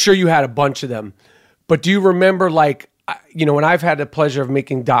 I'm sure you had a bunch of them, but do you remember, like, when I've had the pleasure of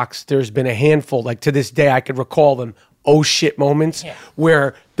making docs, there's been a handful, like to this day, I could recall them, oh shit moments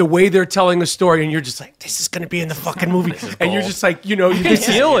where the way they're telling a story and you're just like, this is going to be in the fucking movie. And you're just like, you can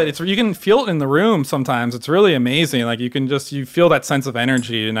feel it. You can feel it in the room sometimes. It's really amazing. Like you feel that sense of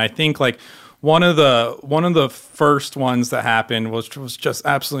energy. And I think like one of the first ones that happened was just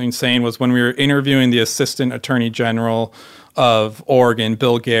absolutely insane was when we were interviewing the Assistant Attorney General of Oregon,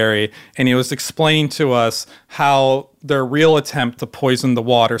 Bill Gary, and he was explaining to us how their real attempt to poison the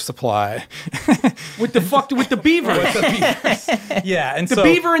water supply with the beaver. Yeah, and the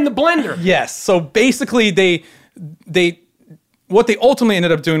beaver in the blender. Yes. So basically they what they ultimately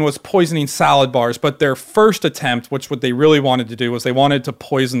ended up doing was poisoning salad bars, but their first attempt, what they really wanted to do, was they wanted to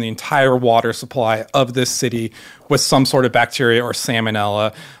poison the entire water supply of this city with some sort of bacteria or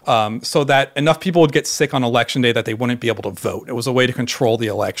salmonella, so that enough people would get sick on election day that they wouldn't be able to vote. It was a way to control the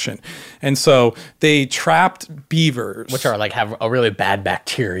election. And so they trapped beavers. Which are like have a really bad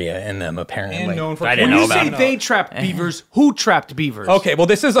bacteria in them, apparently. And known for I didn't know about it. When you say they trapped beavers, who trapped beavers? Okay, well,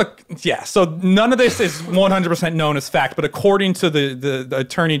 this is so none of this is 100% known as fact, but according to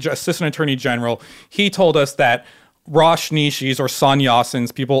the Assistant Attorney General, he told us that Rosh Nishis or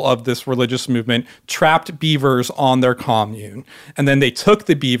Sannyasins, people of this religious movement, trapped beavers on their commune. And then they took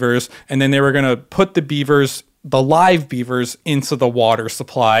the beavers and then they were going to put the live beavers into the water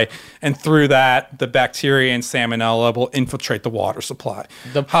supply, and through that, the bacteria and salmonella will infiltrate the water supply.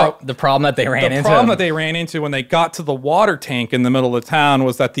 The problem that they ran into when they got to the water tank in the middle of the town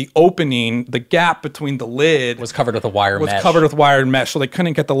was that the opening, the gap between the lid, was covered with a wire mesh. So they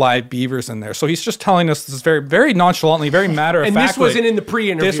couldn't get the live beavers in there. So he's just telling us this very, very nonchalantly, very matter of fact. And this wasn't in the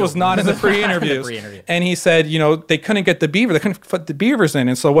pre-interview. This was not in the pre-interviews. And he said, they couldn't get the beaver. They couldn't put the beavers in.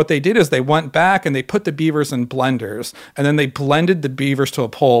 And so what they did is they went back and they put the beavers in blenders, and then they blended the beavers to a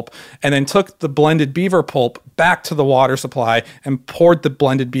pulp, and then took the blended beaver pulp back to the water supply and poured the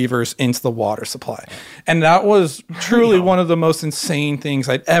blended beavers into the water supply. And that was truly one of the most insane things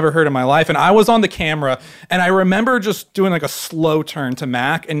I'd ever heard in my life. And I was on the camera, and I remember just doing like a slow turn to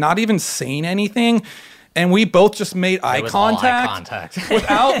Mac and not even saying anything. And we both just made eye contact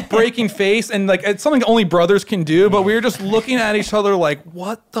without breaking face. And like, it's something only brothers can do, but we were just looking at each other like,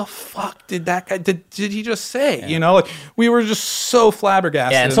 what the fuck did that guy, did he just say? Like we were just so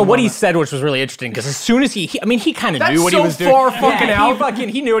flabbergasted. Yeah, and so what he said, which was really interesting, because as soon as he kind of knew what he was doing. That's so far fucking out.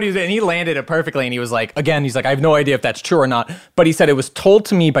 He knew what he was doing, and he landed it perfectly. And he was like, I have no idea if that's true or not. But he said it was told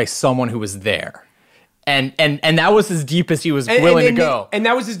to me by someone who was there. And that was as deep as he was willing to go. And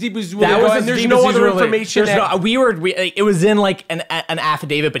that was as deep as he was willing to go. And there's no other information. It was in like an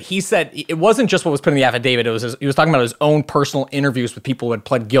affidavit, but he said it wasn't just what was put in the affidavit. He was talking about his own personal interviews with people who had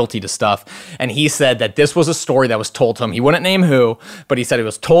pled guilty to stuff. And he said that this was a story that was told to him. He wouldn't name who, but he said it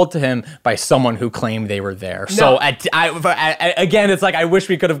was told to him by someone who claimed they were there. No. So again, it's like I wish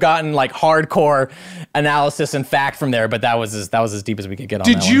we could have gotten like hardcore analysis and fact from there, but that was as deep as we could get on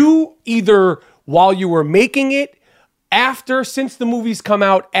that one. Did you either, while you were making it, since the movies come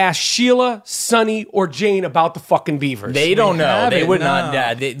out, ask Sheila, Sonny, or Jane about the fucking beavers? They don't know. They would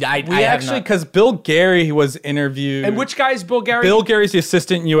not. Because Bill Gary was interviewed. And which guy is Bill Gary? Bill Gary's the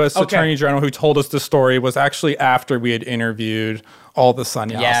assistant U.S. Attorney General who told us the story was actually after we had interviewed all the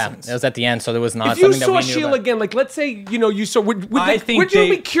Sannyasins. Yeah, it was at the end, so there was not something that we knew If you saw Sheila again, like let's say, you saw, would you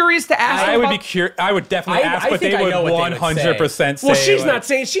be curious to ask I would be curious. I would definitely ask, but they would 100% say. Well, she's not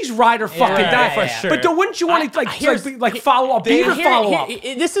saying, she's ride or fucking die. For sure. But wouldn't you want to follow up, beaver follow up?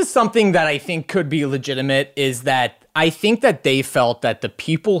 This is something that I think could be legitimate, is that I think that they felt that the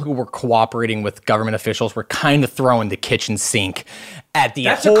people who were cooperating with government officials were kind of throwing the kitchen sink at the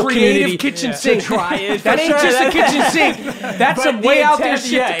That's whole a creative community kitchen sink. Try it. That ain't just a kitchen sink. That's some way out there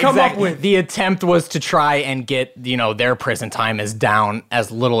shit to come up with. The attempt was to try and get, their prison time as down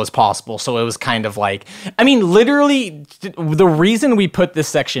as little as possible. So it was kind of like, I mean, literally, the reason we put this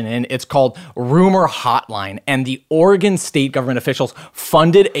section in, it's called Rumor Hotline. And the Oregon state government officials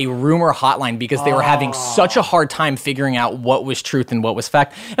funded a rumor hotline because they were having such a hard time figuring out what was truth and what was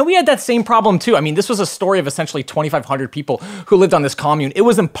fact. And we had that same problem too. I mean, this was a story of essentially 2,500 people who lived on this commune. It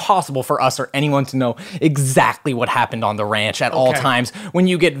was impossible for us or anyone to know exactly what happened on the ranch at all times when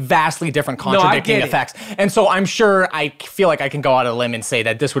you get vastly different contradicting effects. And so I feel like I can go out on a limb and say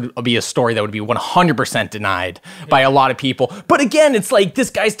that this would be a story that would be 100% denied by a lot of people. But again, it's like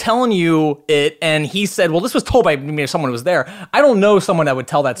this guy's telling you it, and he said, well, this was told by someone who was there. I don't know someone that would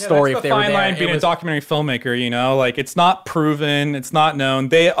tell that story if they were there. That's the fine line being a documentary filmmaker, like it's not proven, it's not known.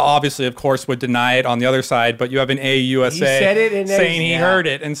 They obviously, of course, would deny it on the other side, but you have an AUSA said it saying he heard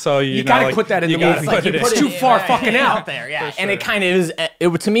it, and so you gotta put that in the movie. It's too far fucking out there, yeah. And it kind of is.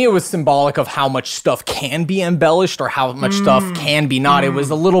 To me, it was symbolic of how much stuff can be embellished or how much stuff can be not. It was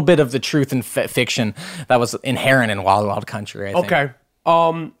a little bit of the truth and fiction that was inherent in Wild Wild Country, I think. Okay.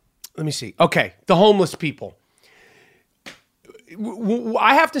 Let me see. Okay, the homeless people.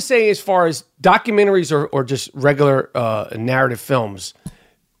 I have to say, as far as documentaries or just regular narrative films,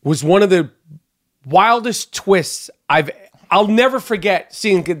 was one of the wildest twists I'll never forget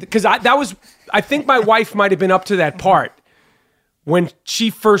seeing, because I think my wife might have been up to that part when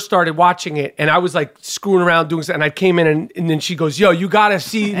she first started watching it, and I was like screwing around doing something, and I came in and then she goes, yo, you gotta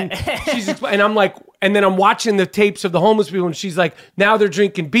see, and I'm like, and then I'm watching the tapes of the homeless people, and she's like, now they're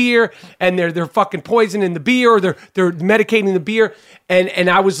drinking beer, and they're fucking poisoning the beer, or they're medicating the beer, and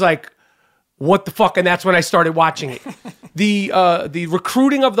I was like, what the fuck? And that's when I started watching it. The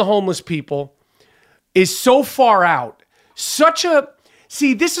recruiting of the homeless people is so far out. This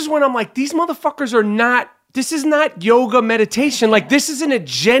is when I'm like, these motherfuckers are not, this is not yoga meditation. Like, this is an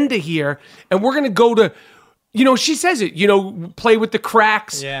agenda here, and we're going to go to, she says it, play with the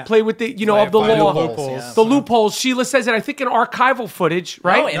cracks, play with the, of the law. The loopholes. Sheila says it, I think, in archival footage,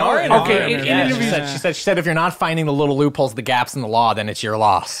 right? No, in interviews. She said, if you're not finding the little loopholes, the gaps in the law, then it's your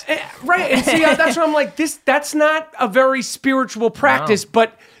loss. Right, and see, that's where I'm like, that's not a very spiritual practice,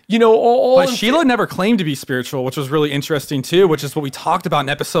 but... But Sheila never claimed to be spiritual, which was really interesting too, which is what we talked about in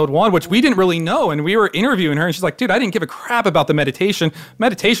episode 1, which we didn't really know. And we were interviewing her and she's like, dude, I didn't give a crap about the meditation.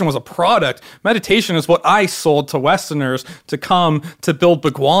 Meditation was a product. Meditation is what I sold to Westerners to come to build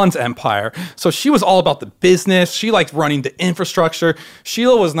Bhagwan's empire. So she was all about the business. She liked running the infrastructure.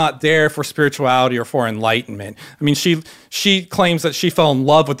 Sheila was not there for spirituality or for enlightenment. I mean, she claims that she fell in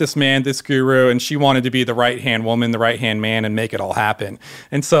love with this man, this guru, and she wanted to be the right-hand woman, the right-hand man, and make it all happen.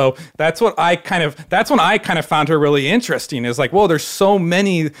 And so that's when I kind of found her really interesting, is like, whoa, there's so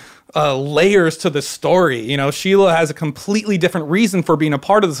many layers to the story. Sheila has a completely different reason for being a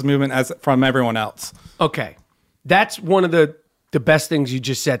part of this movement as from everyone else. Okay. That's one of the best things you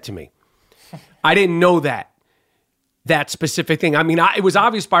just said to me. I didn't know that specific thing. I mean, it was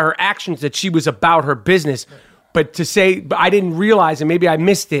obvious by her actions that she was about her business, but I didn't realize, and maybe I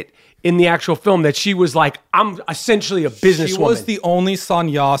missed it in the actual film, that she was like, I'm essentially a businesswoman. She was the only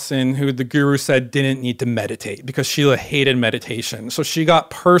sannyasin who the guru said didn't need to meditate, because Sheila hated meditation. So she got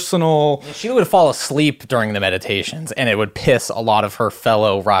personal. Sheila would fall asleep during the meditations, and it would piss a lot of her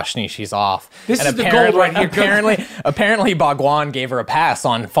fellow Rajneeshis off. This is the gold right here. Apparently Bhagwan gave her a pass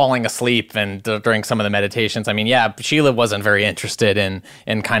on falling asleep and during some of the meditations. I mean, yeah, Sheila wasn't very interested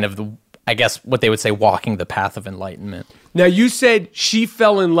in kind of the, I guess what they would say, walking the path of enlightenment. Now, you said she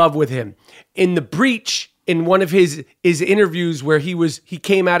fell in love with him. In The Breach, in one of his interviews where he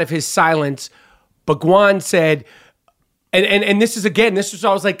came out of his silence, Bhagwan said, and this is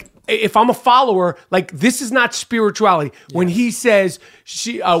I was like, if I'm a follower, like, this is not spirituality. Yeah. When he says,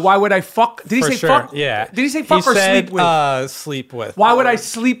 why would I fuck? Did he say fuck? Yeah. Did he say fuck or said, sleep with? Sleep with. Why would I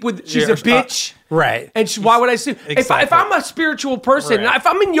sleep with? She's a bitch. Right. And why would I sleep? Exactly. If I'm a spiritual person, if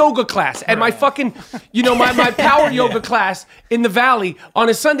I'm in yoga class and my fucking, my power yoga class in the Valley on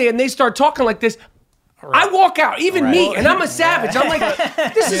a Sunday and they start talking like this, I walk out, even me, and I'm a savage. I'm like,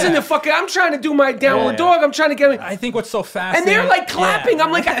 this isn't the fucking, I'm trying to do my downward dog. I'm trying to get I think what's so fascinating. And they're like clapping.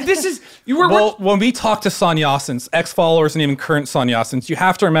 I'm like, this is, when we talk to sannyasins, ex-followers and even current sannyasins, you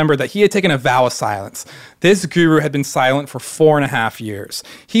have to remember that he had taken a vow of silence. This guru had been silent for 4.5 years.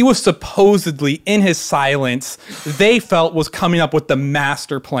 He was supposedly, in his silence, they felt was coming up with the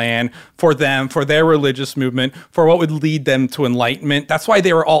master plan for them, for their religious movement, for what would lead them to enlightenment. That's why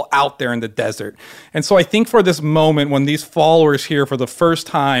they were all out there in the desert. And so I think for this moment, when these followers hear for the first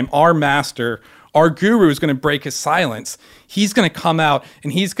time, our master, our guru is going to break his silence. He's going to come out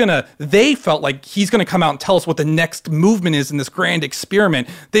and they felt like he's going to come out and tell us what the next movement is in this grand experiment.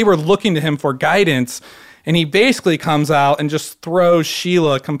 They were looking to him for guidance. And he basically comes out and just throws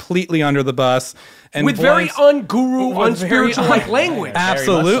Sheila completely under the bus. And with very unguru, unspiritual language.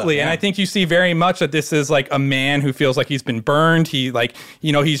 Absolutely. And I think you see very much that this is like a man who feels like he's been burned. He's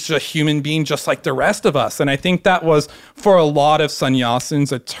a human being just like the rest of us. And I think that was, for a lot of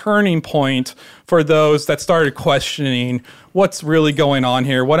sannyasins, a turning point for those that started questioning what's really going on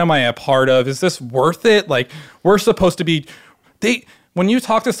here. What am I a part of? Is this worth it? Like, we're supposed to be... When you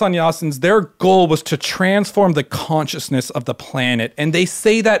talk to sannyasins, their goal was to transform the consciousness of the planet, and they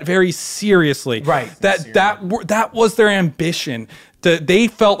say that very seriously. Right. That was their ambition. They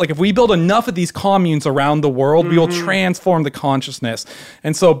felt like if we build enough of these communes around the world, we will transform the consciousness.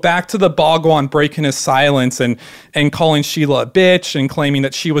 And so back to the Bhagwan breaking his silence and calling Sheila a bitch and claiming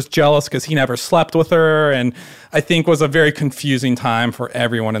that she was jealous because he never slept with her, and I think was a very confusing time for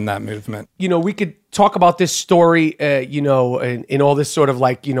everyone in that movement. We could talk about this story, in all this sort of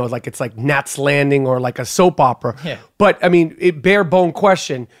like it's like Nat's Landing or like a soap opera. Yeah. But I mean, bare bone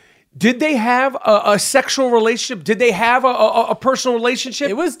question. Did they have a sexual relationship? Did they have a personal relationship?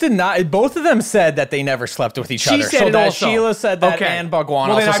 It was denied. Both of them said that they never slept with each other. Said it also. Sheila said that, and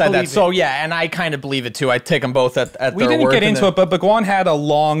Bhagwan also said that. So yeah, and I kind of believe it too. I take them both at their word. We didn't get into it, but Bhagwan had a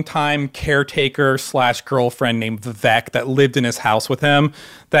longtime caretaker / girlfriend named Vivek that lived in his house with him,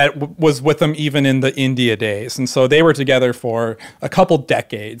 that was with him even in the India days, and so they were together for a couple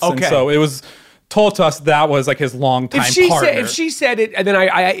decades. Okay. And so it was told to us that was like his longtime partner. If she said it, then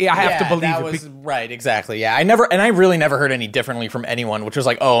I have to believe that it. Was right, exactly. Yeah, I really never heard any differently from anyone, which was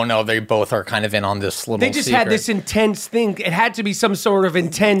like, oh no, they both are kind of in on this little. They just secret. had this intense thing. It had to be some sort of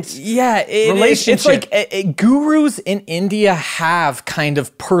intense relationship. It's like gurus in India have kind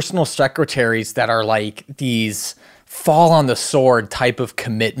of personal secretaries that are like these fall on the sword type of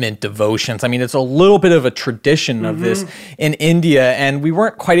commitment devotions. I mean, it's a little bit of a tradition of this in India, and we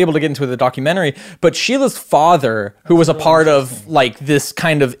weren't quite able to get into the documentary, but Sheila's father, who was a part of like this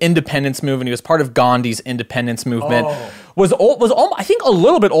kind of independence movement, he was part of Gandhi's independence movement, was I think a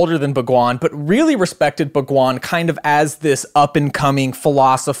little bit older than Bhagwan, but really respected Bhagwan kind of as this up-and-coming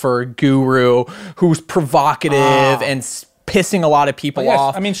philosopher, guru, who's provocative and pissing a lot of people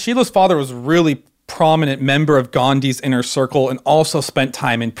off. I mean, Sheila's father was really prominent member of Gandhi's inner circle and also spent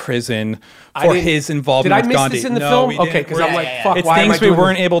time in prison for his involvement with Gandhi. Did I miss this in the film? Okay, because I'm like, fuck, it's why am I things we doing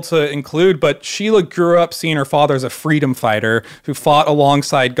weren't this? able to include, but Sheila grew up seeing her father as a freedom fighter who fought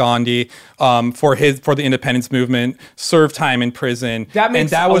alongside Gandhi for the independence movement, served time in prison. That makes and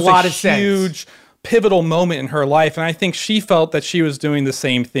that was a lot of huge sense. Pivotal moment in her life, and I think she felt that she was doing the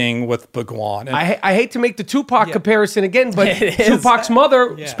same thing with Bhagwan. And I hate to make the Tupac comparison again, but Tupac's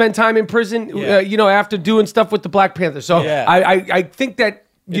mother spent time in prison, after doing stuff with the Black Panthers. So I think that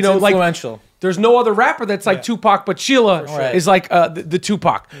it's influential. Like there's no other rapper that's like Tupac, but Sheila is like the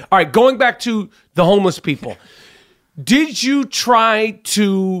Tupac. All right, going back to the homeless people, did you try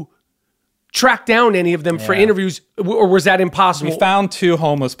to track down any of them for interviews, or was that impossible? We found 2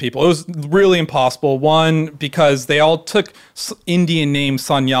 homeless people. It was really impossible. One, because they all took Indian names,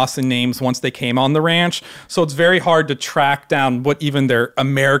 sannyasin names, once they came on the ranch. So it's very hard to track down what even their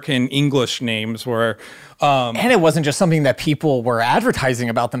American English names were. And it wasn't just something that people were advertising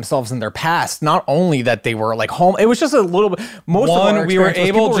about themselves in their past. Not only that they were like home, it was just a little bit. We were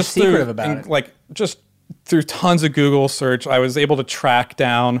able just secretive about it. Like just through tons of Google search, I was able to track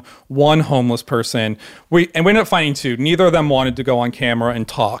down one homeless person. We ended up finding two. Neither of them wanted to go on camera and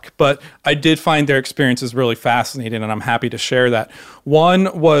talk, but I did find their experiences really fascinating, and I'm happy to share that.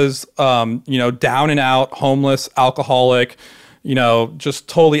 One was, down and out, homeless, alcoholic, just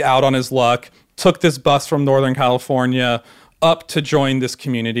totally out on his luck. Took this bus from Northern California up to join this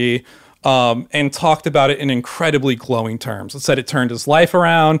community. And talked about it in incredibly glowing terms. It said it turned his life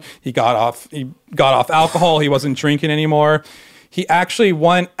around. He got off alcohol. He wasn't drinking anymore. He actually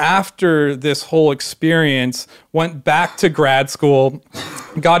went, after this whole experience, went back to grad school,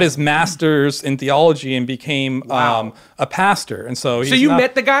 got his master's in theology, and became a pastor. And so you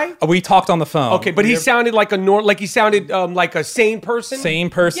met the guy? We talked on the phone. Okay, but he sounded like like a sane person? Same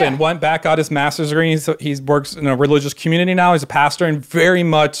person. Yeah. Went back, got his master's degree. He works in a religious community now. He's a pastor and very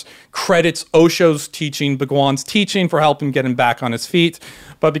much credits Osho's teaching, Bhagwan's teaching, for helping get him back on his feet.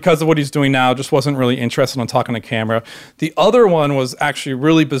 But because of what he's doing now, just wasn't really interested in talking to camera. The other one was actually a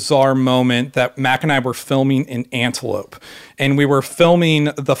really bizarre moment that Mac and I were filming in Antelope. And we were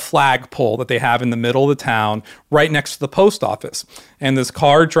filming the flagpole that they have in the middle of the town right next to the post office. And this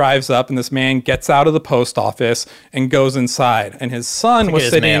car drives up and this man gets out of the post office and goes inside. And his son was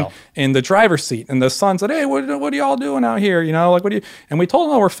sitting in the driver's seat. And the son said, "Hey, what are y'all doing out here? What do you?" And we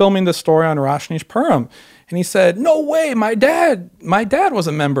told him, we're filming this story on Rajneeshpuram. And he said, "No way, my dad was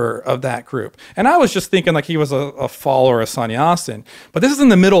a member of that group." And I was just thinking like he was a follower of Sannyasin. But this is in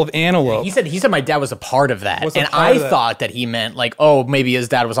the middle of Antelope. Yeah, he said my dad was a part of that. And I thought that he meant like, oh, maybe his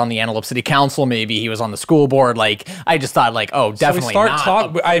dad was on the Antelope City Council, maybe he was on the school board. Like, I just thought like, oh, definitely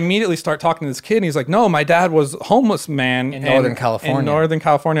not. I immediately start talking to this kid, and he's like, "No, my dad was a homeless man in Northern California. In Northern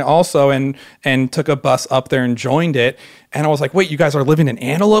California also, and took a bus up there and joined it." And I was like, "Wait, you guys are living in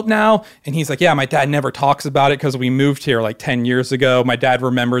Antelope now?" And he's like, "Yeah, my dad never talks about it because we moved here like 10 years ago. My dad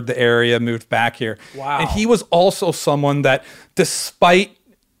remembered the area, moved back here." Wow. And he was also someone that, despite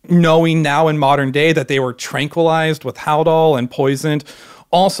knowing now in modern day that they were tranquilized with Haldol and poisoned,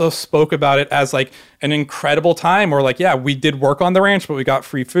 also spoke about it as like an incredible time where like, yeah, we did work on the ranch, but we got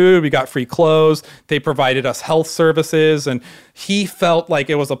free food, we got free clothes, they provided us health services, and he felt like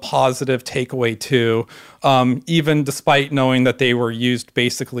it was a positive takeaway too, even despite knowing that they were used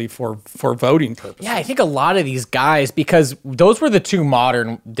basically for voting purposes. Yeah, I think a lot of these guys, because those were the two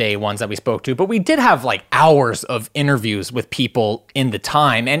modern day ones that we spoke to, but we did have like hours of interviews with people in the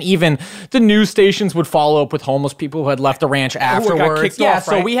time, and even the news stations would follow up with homeless people who had left the ranch afterwards.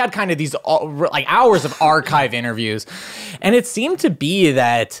 So we had kind of these like hours of archive interviews, and it seemed to be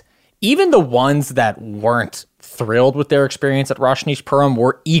that even the ones that weren't thrilled with their experience at Rajneeshpuram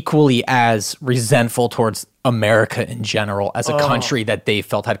were equally as resentful towards America in general as a country that they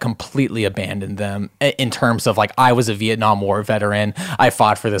felt had completely abandoned them in terms of like, I was a Vietnam War veteran, I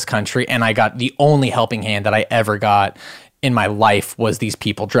fought for this country, and I got the only helping hand that I ever got in my life was these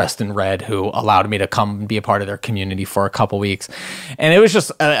people dressed in red who allowed me to come and be a part of their community for a couple weeks. And it was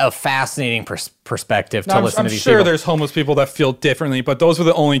just a fascinating perspective to listen to these people. I'm sure there's homeless people that feel differently, but those were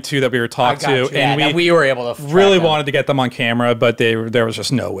the only two that we were talking to. And we were able to really wanted to get them on camera, but there was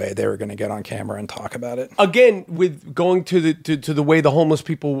just no way they were going to get on camera and talk about it. Again, with going to the way the homeless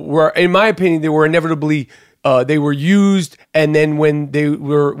people were, in my opinion, they were inevitably they were used, and then when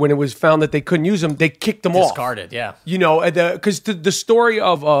it was found that they couldn't use them, they kicked them discarded, off. Yeah, because the story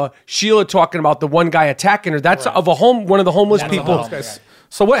of Sheila talking about the one guy attacking her, that's right. One of the homeless people.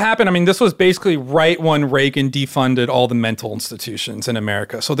 So what happened? I mean, this was basically right when Reagan defunded all the mental institutions in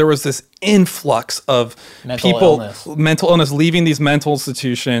America. So there was this influx of mental illness, leaving these mental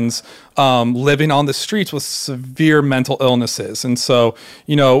institutions, living on the streets with severe mental illnesses. And so,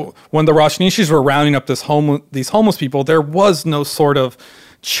 when the Rajneeshis were rounding up these homeless people, there was no sort of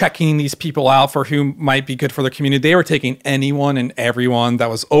checking these people out for who might be good for their community. They were taking anyone and everyone that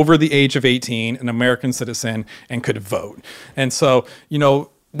was over the age of 18, an American citizen, and could vote. And so,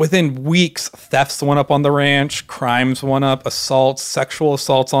 within weeks, thefts went up on the ranch, crimes went up, assaults, sexual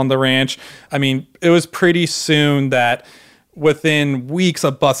assaults on the ranch. I mean, it was pretty soon that within weeks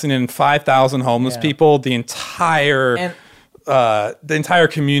of busing in 5,000 homeless people, the entire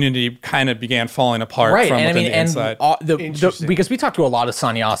community kind of began falling apart from within the inside. Because we talked to a lot of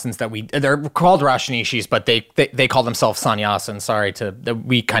sannyasins they're called Rajneeshis, but they call themselves sannyasin.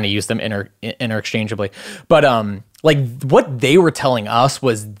 We kind of use them interchangeably. But like what they were telling us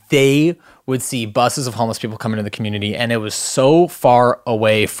was they would see buses of homeless people come into the community, and it was so far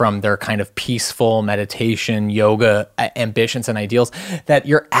away from their kind of peaceful meditation, yoga ambitions and ideals that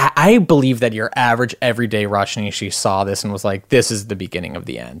I believe that your average everyday Rajneeshi saw this and was like, this is the beginning of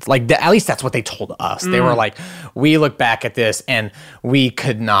the end. Like, at least that's what they told us. They were like, we look back at this and we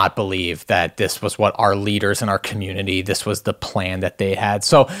could not believe that this was what our leaders in our community, this was the plan that they had.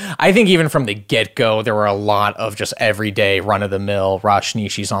 So I think even from the get-go, there were a lot of just everyday run-of-the-mill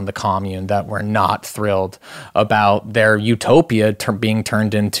Rajneeshis on the commune that were not thrilled about their utopia being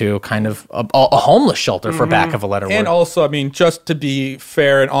turned into kind of a homeless shelter, for back of a letter word. And also, I mean, just to be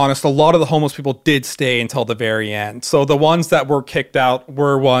fair and honest, a lot of the homeless people did stay until the very end. So the ones that were kicked out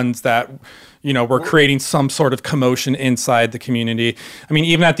were ones that, you know, were creating some sort of commotion inside the community. I mean,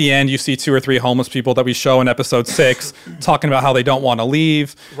 even at the end, you see 2 or 3 homeless people that we show in episode 6 talking about how they don't want to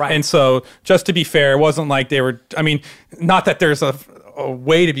leave. Right. And so, just to be fair, it wasn't like they were, I mean, not that there's a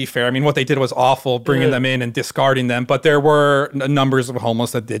way to be fair. I mean, what they did was awful, bringing them in and discarding them, but there were numbers of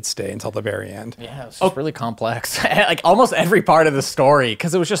homeless that did stay until the very end. Yeah, it was just really complex. Like almost every part of the story,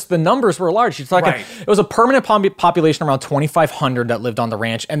 because it was just the numbers were large. You're talking, it was a permanent population around 2,500 that lived on the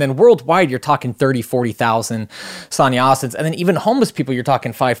ranch, and then worldwide, you're talking 30, 40,000 sannyasins, and then even homeless people, you're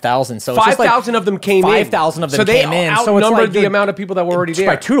talking 5,000. So 5,000 of them came in. 5,000 of them came in. So it's like the amount of people that were already there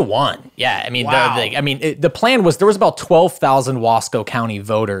by 2 to 1. Yeah, I mean, the plan was there was about 12,000 Wasco County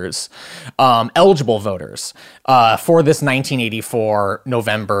voters, eligible voters, for this 1984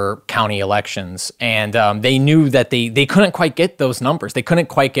 November county elections. And they knew that they couldn't quite get those numbers. They couldn't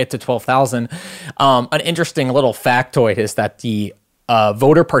quite get to 12,000. An interesting little factoid is that the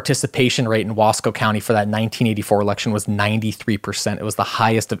voter participation rate in Wasco County for that 1984 election was 93%. It was the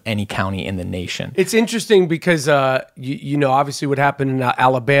highest of any county in the nation. It's interesting because, you know, obviously what happened in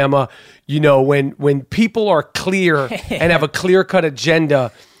Alabama, you know, when people are clear and have a clear-cut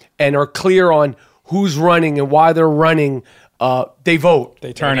agenda and are clear on who's running and why they're running, they vote.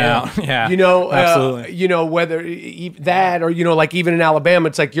 They turn out. Yeah, you know, absolutely. You know, whether that or, you know, like even in Alabama,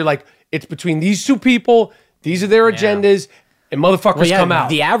 it's like, you're like, it's between these 2 people, these are their agendas, and motherfuckers come out.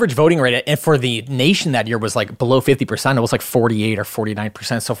 The average voting rate for the nation that year was like below 50%. It was like 48 or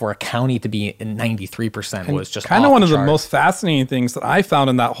 49%. So for a county to be in 93% was just kind of one of the most fascinating things that I found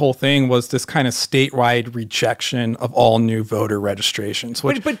in that whole thing was this kind of statewide rejection of all new voter registrations.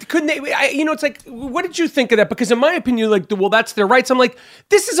 But couldn't they? You know, it's like, what did you think of that? Because in my opinion, like, well, that's their rights. I'm like,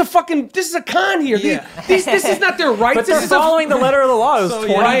 this is a con here. Yeah. This is not their rights. But they're following the letter of the law. It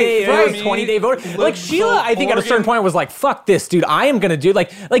was 20-day vote. Like Sheila, I think at a certain point was like, fuck this. Dude, I am gonna do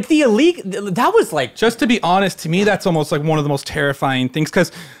like the illegal. That was like, just to be honest, to me, that's almost like one of the most terrifying things,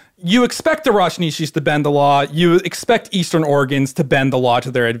 because you expect the Rajneeshis to bend the law. You expect Eastern Oregons to bend the law to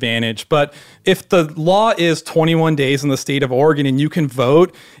their advantage. But if the law is 21 days in the state of Oregon and you can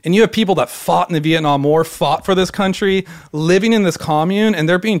vote, and you have people that fought in the Vietnam War, fought for this country, living in this commune, and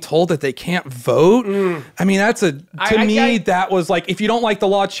they're being told that they can't vote. I mean, that's that was like, if you don't like the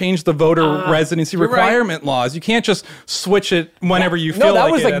law, change the voter residency requirement laws. You can't just switch it whenever you feel like it. No,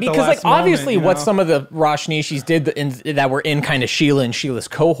 that was like, because like obviously what some of the Rajneeshis did that were in kind of Sheila and Sheila's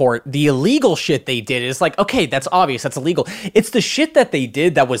cohort, the illegal shit they did is like, okay, that's obvious, that's illegal. It's the shit that they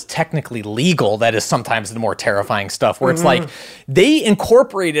did that was technically legal that is sometimes the more terrifying stuff, where it's like they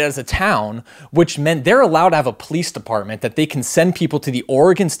incorporated as a town, which meant they're allowed to have a police department that they can send people to the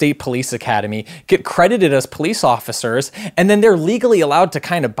Oregon State Police Academy, get credited as police officers, and then they're legally allowed to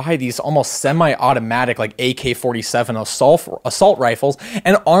kind of buy these almost semi-automatic like AK-47 assault rifles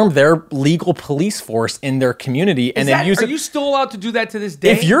and arm their legal police force in their community. And then use it. Are you still allowed to do that to this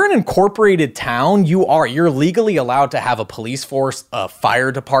day? If you're an incorporated town, you're legally allowed to have a police force, a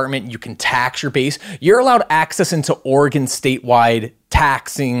fire department. You can tax your base. You're allowed access into Oregon statewide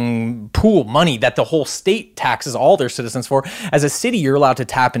taxing pool money that the whole state taxes all their citizens for. As a city, you're allowed to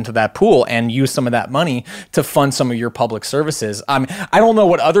tap into that pool and use some of that money to fund some of your public services. I don't know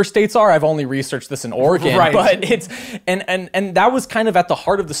what other states are. I've only researched this in Oregon, but it's and that was kind of at the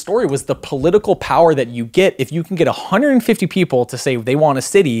heart of the story, was the political power that you get if you can get 150 people to say they want a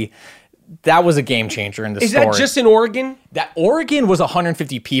city. That was a game changer in the story. Is that just in Oregon? That Oregon was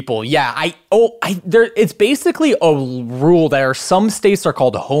 150 people. Yeah, it's basically a rule. There are some states are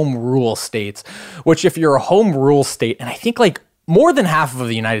called home rule states, which if you're a home rule state, and I think like more than half of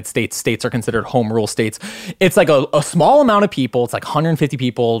the United States are considered home rule states. It's like a small amount of people, it's like 150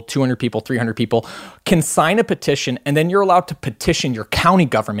 people, 200 people, 300 people, can sign a petition, and then you're allowed to petition your county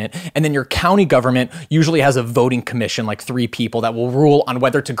government, and then your county government usually has a voting commission, like 3 people, that will rule on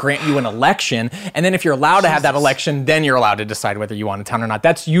whether to grant you an election, and then if you're allowed to have that election, then you're allowed to decide whether you want a town or not.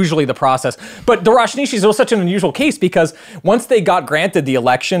 That's usually the process. But the Roshnishis was such an unusual case because once they got granted the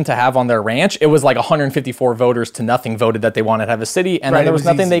election to have on their ranch, it was like 154 voters to nothing voted that they wanted to have a city, and then there was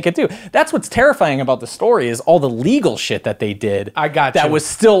nothing they could do. That's what's terrifying about the story is all the legal shit that they did. I got that you. was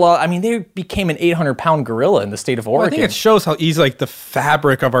still, they became an 800-pound gorilla in the state of Oregon. Well, I think it shows how easy like the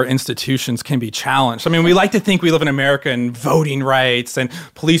fabric of our institutions can be challenged. I mean, we like to think we live in America and voting rights and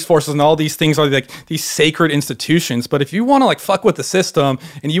police forces and all these things are like these sacred institutions. But if you want to like fuck with the system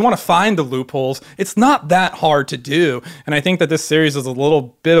and you want to find the loopholes, it's not that hard to do. And I think that this series is a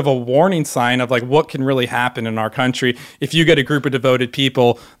little bit of a warning sign of like what can really happen in our country if you get a group of devoted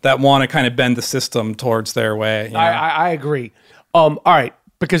people that want to kind of bend the system towards their way. You know? I agree. All right,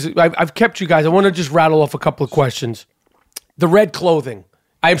 because I've kept you guys. I want to just rattle off a couple of questions. The red clothing.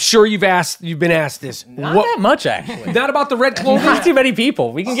 I'm sure you've been asked this. Not that much, actually. Not about the red clothing? Not too many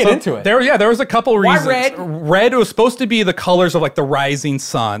people. We can get into it. There was a couple reasons. Why red? Red was supposed to be the colors of like the rising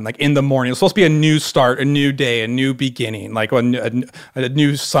sun, like in the morning. It was supposed to be a new start, a new day, a new beginning, like a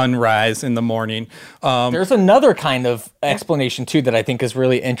new sunrise in the morning. There's another kind of explanation too that I think is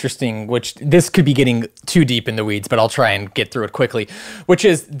really interesting, which this could be getting too deep in the weeds, but I'll try and get through it quickly, which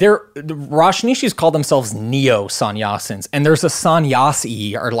is the Roshnishis call themselves neo-sannyasins, and there's a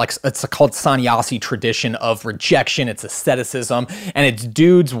sannyasi, or like it's called sannyasi tradition of rejection. It's asceticism, and it's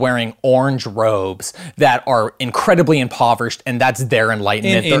dudes wearing orange robes that are incredibly impoverished, and that's their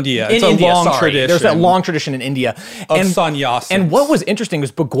enlightenment. In India. It's a long tradition. There's that long tradition in India. Of sannyasins. And what was interesting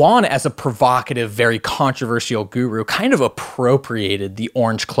was Bhagwan, as a provocative, very controversial guru, kind of appropriated the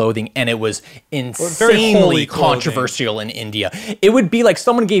orange clothing, and it was insanely controversial in India. It would be like,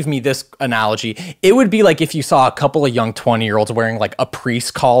 someone gave me this analogy, it would be like if you saw a couple of young 20-year-olds wearing like a priest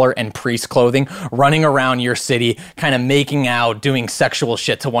collar and priest clothing running around your city, kind of making out, doing sexual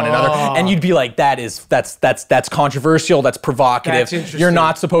shit to one another, and you'd be like, that's controversial, that's provocative. That's You're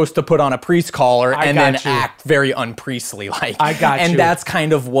not supposed to put on a priest collar and then act very unpriestly like. I got you. And that's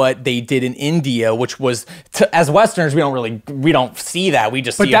kind of what they did in India, which was, as Westerners, we don't see that. We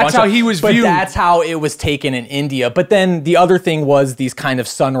just see a bunch of... But that's how he was viewed. But that's how it was taken in India. But then the other thing was these kind of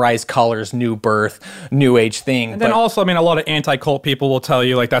sunrise colors, new birth, new age thing. And then also, I mean, a lot of anti-cult people will tell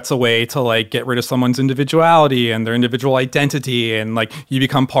you like that's a way to like get rid of someone's individuality and their individual identity, and like you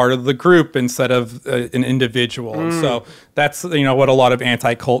become part of the group instead of an individual. And so that's, what a lot of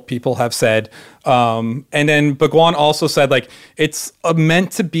anti-cult people have said. And then Bhagwan also said like it's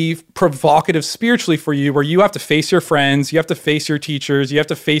meant to be provocative spiritually for you, where you have to face your friends, you have to face your teachers, you have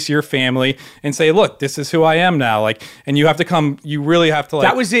to face your family and say, look, this is who I am now. Like, and you really have to like...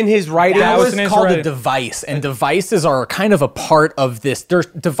 That was in his writing. That was called a device, and devices are kind of a part of this.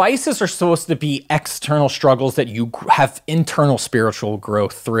 Devices are supposed to be external struggles that you have internal spiritual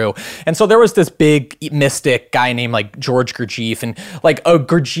growth through. And so there was this big mystic guy named like George Gurdjieff, and like a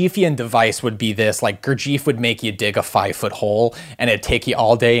Gurdjieffian device would be this, like Gurdjieff would make you dig a 5-foot hole, and it'd take you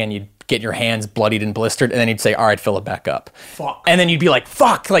all day, and you'd get your hands bloodied and blistered, and then he'd say, all right, fill it back up. Fuck. And then you'd be like,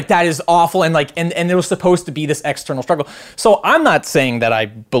 fuck, like that is awful, and like and it was supposed to be this external struggle. So I'm not saying that I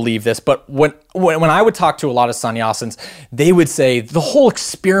believe this, but when I would talk to a lot of sannyasins, they would say the whole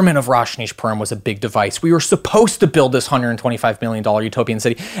experiment of Rajneeshpuram was a big device. We were supposed to build this $125 million utopian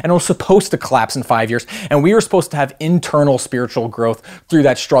city, and it was supposed to collapse in 5 years, and we were supposed to have internal spiritual growth through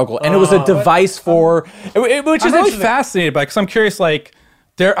that struggle. And it was a device for... which is really fascinated by it, because I'm curious, like...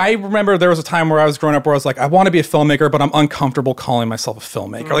 I remember there was a time where I was growing up where I was like, I want to be a filmmaker, but I'm uncomfortable calling myself a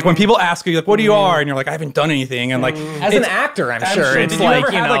filmmaker. Like when people ask you, like, what do you are? And you're like, I haven't done anything. And like, as an actor, I'm sure. It's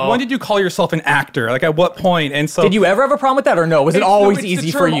like, when did you call yourself an actor? Like at what point? And so, did you ever have a problem with that, or no? Was it always easy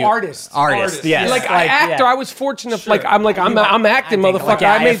for you? Artist, yes. Like actor, I was fortunate. Sure. Like I'm acting, motherfucker. Like,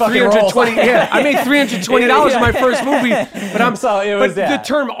 I made $320. I made $320 in my first movie. But I'm so it was the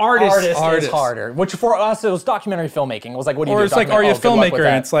term artist is harder. Which for us, it was documentary filmmaking. It was like, what do you do? Or it's like, are you a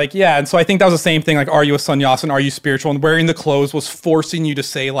filmmaker? And it's like, yeah. And so I think that was the same thing. Like, are you a sannyasin? Are you spiritual? And wearing the clothes was forcing you to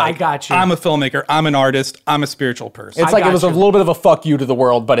say, like, I got you. I'm a filmmaker. I'm an artist. I'm a spiritual person. It's like it was a little bit of a fuck you to the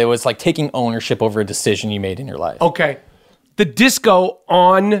world, but it was like taking ownership over a decision you made in your life. Okay. The disco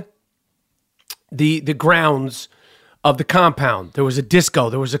on the grounds of the compound. There was a disco.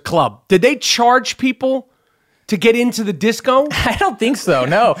 There was a club. Did they charge people to get into the disco? I don't think so,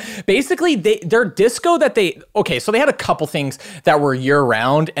 no. Basically, their disco so they had a couple things that were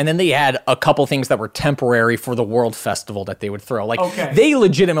year-round, and then they had a couple things that were temporary for the World Festival that they would throw. They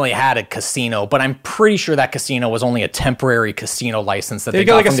legitimately had a casino, but I'm pretty sure that casino was only a temporary casino license that they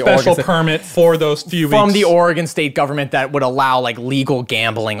got from the Oregon special permit for those few weeks. From the Oregon state government that would allow legal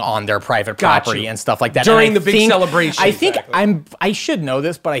gambling on their private property and stuff like that. During the big celebration. I think I should know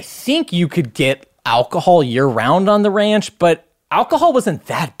this, but I think you could get alcohol year-round on the ranch, but alcohol wasn't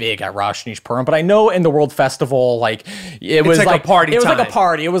that big at Rajneesh Puram. But I know in the World Festival, it was like a party. It was like a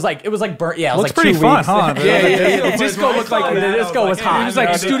party. It was like burnt. Yeah, it was looks pretty fun, huh? The disco looked like the disco was hot. It was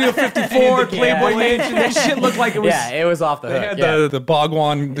like Studio 54, Playboy Mansion. That shit looked like it was. Yeah, it was off the hook. They had the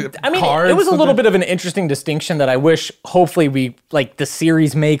Bhagwan cards. It was a little bit of an interesting distinction that I wish, hopefully, we the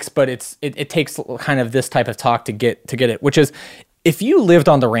series makes, but it takes kind of this type of talk to get it, which is, if you lived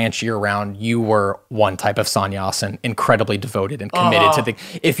on the ranch year-round, you were one type of sannyasin, incredibly devoted and committed to the...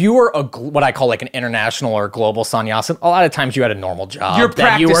 If you were what I call an international or global sannyasin, a lot of times you had a normal job. You're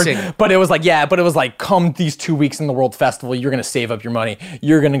practicing. But it was come these 2 weeks in the World Festival, you're going to save up your money,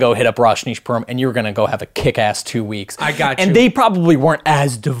 you're going to go hit up Rajneesh Puram, and you're going to go have a kick-ass 2 weeks. I got you. And they probably weren't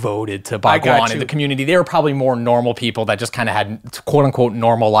as devoted to Bhagwan in the community. They were probably more normal people that just kind of had quote-unquote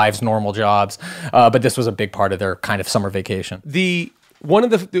normal lives, normal jobs. But this was a big part of their kind of summer vacation. One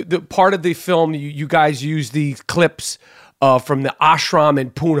of the part of the film, you guys use these clips from the ashram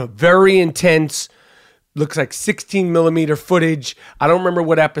in Pune. Very intense. Looks like 16 millimeter footage. I don't remember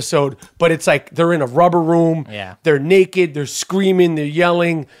what episode, but it's like they're in a rubber room. Yeah. They're naked. They're screaming. They're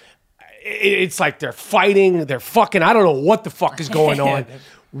yelling. It's like they're fighting. They're fucking. I don't know what the fuck is going on.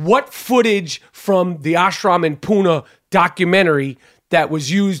 What footage from the ashram in Pune documentary that was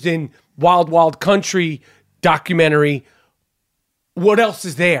used in Wild Wild Country documentary? What else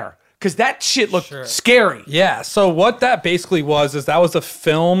is there? Because that shit looked scary. Yeah, so what that basically was is that was a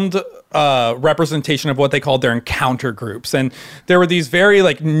filmed representation of what they called their encounter groups. And there were these very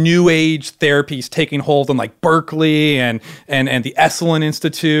new age therapies taking hold in Berkeley and the Esalen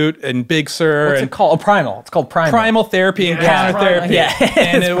Institute and Big Sur. What's it called? Primal. It's called Primal. Primal therapy, encounter therapy. Yeah.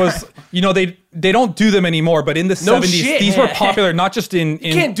 And it was, they don't do them anymore, but in the 70s, these were popular not just in...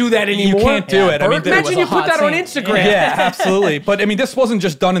 You can't do that anymore. You can't do it. Imagine you put that on Instagram. Yeah, absolutely. But this wasn't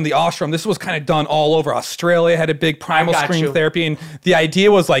just done in the ashram. This was kind of done all over. Australia had a big primal scream therapy. And the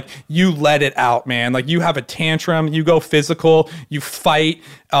idea was you let it out, man. You have a tantrum, you go physical, you fight.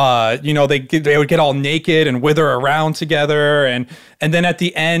 They would get all naked and wither around together. And then at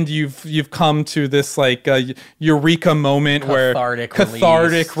the end, you've come to this eureka moment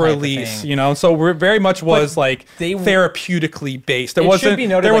cathartic release. So we're very much was therapeutically based. There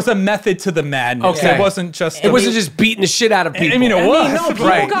was a method to the madness. Okay. It wasn't just beating the shit out of people. It was. No,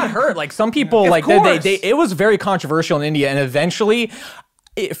 people got hurt. Some people it was very controversial in India, and eventually,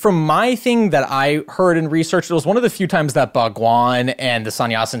 from my thing that I heard and researched, it was one of the few times that Bhagwan and the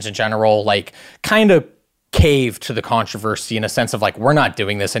sannyasins in general kind of caved to the controversy in a sense of we're not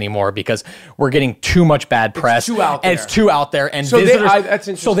doing this anymore because we're getting too much bad press. It's too out there. And so visitors, that's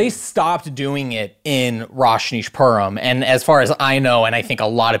interesting. So they stopped doing it in Rajneesh Puram. And as far as I know, and I think a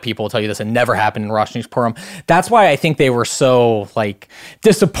lot of people will tell you this, it never happened in Rajneesh Puram. That's why I think they were so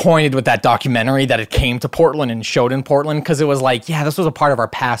disappointed with that documentary that it came to Portland and showed in Portland, because it was this was a part of our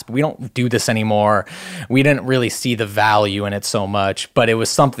past, but we don't do this anymore. We didn't really see the value in it so much, but it was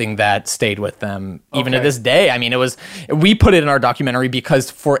something that stayed with them even to this day. I mean, we put it in our documentary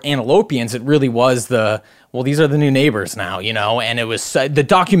because for Antelopians, it really was these are the new neighbors now, and it was the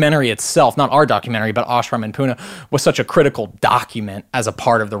documentary itself, not our documentary, but Ashram in Pune, was such a critical document as a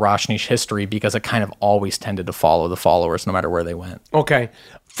part of the Rajneesh history because it kind of always tended to follow the followers no matter where they went. Okay.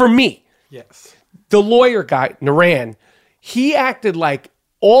 For me, the lawyer guy, Naran, he acted like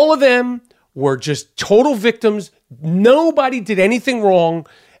all of them were just total victims. Nobody did anything wrong.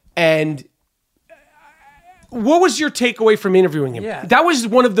 And what was your takeaway from interviewing him? Yeah. That was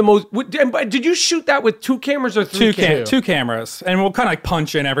one of the most... Did you shoot that with 2 cameras or 3 cameras? 2 cameras. And we'll kind of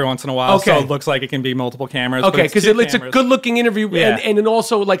punch in every once in a while, so it looks like it can be multiple cameras. Okay, because it's a good-looking interview. Yeah. And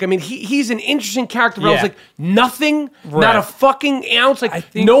also, he's an interesting character. But I was like, nothing, not a fucking ounce. I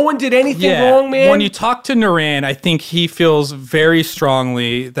think no one did anything wrong, man. When you talk to Naran, I think he feels very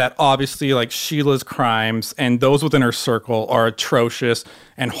strongly that obviously, Sheila's crimes and those within her circle are atrocious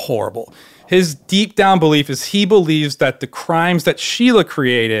and horrible. His deep down belief is he believes that the crimes that Sheila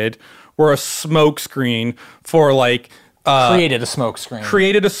created were a smokescreen for created a smokescreen.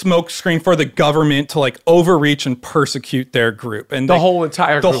 Created a smokescreen for the government to like overreach and persecute their group, and the whole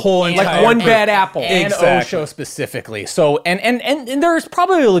entire group. Like one bad apple, and Osho specifically. So, and there's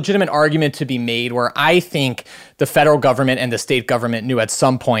probably a legitimate argument to be made where I think the federal government and the state government knew at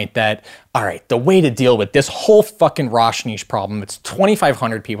some point that, all right, the way to deal with this whole fucking Rajneesh problem, it's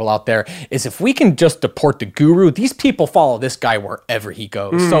 2,500 people out there, is if we can just deport the guru, these people follow this guy wherever he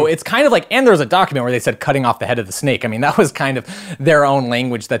goes. So it's kind of like, and there's a document where they said cutting off the head of the snake. I mean, that was kind of their own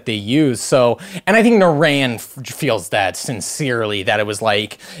language that they use. So, and I think Naran feels that sincerely, that it was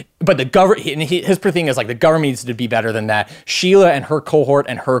like, but the government, his thing is like, the government needs to be better than that. Sheila and her cohort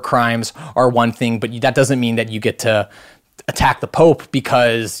and her crimes are one thing, but that doesn't mean that you get to attack the Pope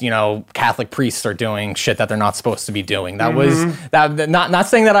because, you know, Catholic priests are doing shit that they're not supposed to be doing. That was that. Not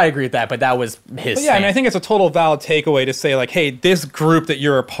saying that I agree with that, but that was his. But yeah, I mean, I think it's a total valid takeaway to say like, hey, this group that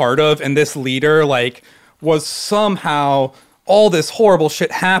you're a part of and this leader like was somehow, all this horrible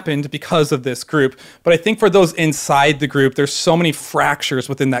shit happened because of this group. But I think for those inside the group, there's so many fractures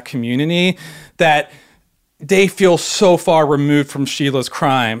within that community that they feel so far removed from Sheila's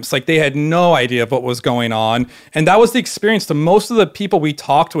crimes. Like they had no idea of what was going on. And that was the experience to most of the people we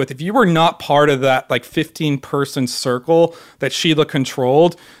talked with. If you were not part of that like 15-person circle that Sheila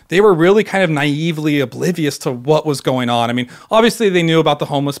controlled, they were really kind of naively oblivious to what was going on. I mean, obviously they knew about the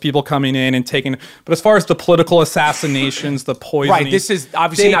homeless people coming in and taking, but as far as the political assassinations, the poisoning. Right, this is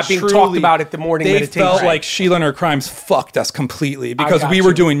obviously not being talked about at the morning meditation. They felt like Sheila and her crimes fucked us completely because we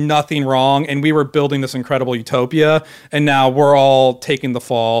were doing nothing wrong and we were building this incredible utopia, and now we're all taking the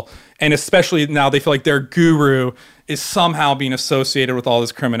fall. And especially now they feel like their guru is somehow being associated with all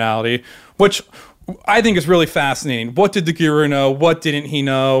this criminality, which I think is really fascinating. What did the guru know? What didn't he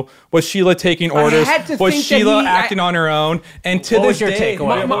know? Was Sheila taking orders? Was Sheila acting on her own? And to this day,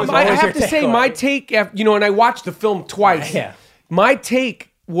 I have to say, my take, you know, and I watched the film twice. Yeah. My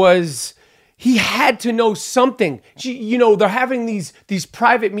take was he had to know something. You know, they're having these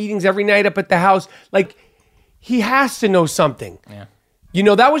private meetings every night up at the house. Like, he has to know something. Yeah. You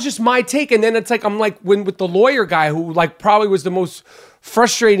know, that was just my take. And then it's like, I'm like, when with the lawyer guy who like probably was the most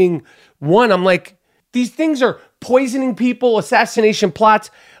frustrating one, I'm like, these things are poisoning people, assassination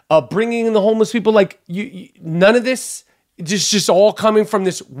plots, bringing in the homeless people. Like, you none of this, just all coming from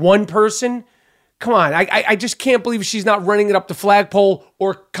this one person. Come on, I just can't believe she's not running it up the flagpole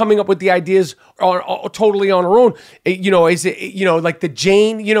or coming up with the ideas totally on her own. You know, is it, you know, like the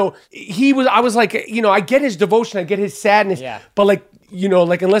Jane, you know, I was like, you know, I get his devotion, I get his sadness, but like, you know,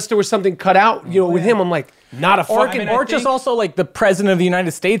 like unless there was something cut out, you know, with him, I'm like, not a fucking... Or just also like the president of the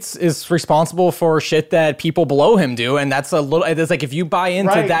United States is responsible for shit that people below him do, and that's a little... It's like if you buy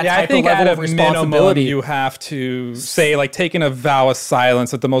into that type of level of responsibility... you have to say, like, taking a vow of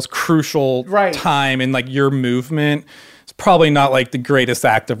silence at the most crucial time in, like, your movement... It's probably not, like, the greatest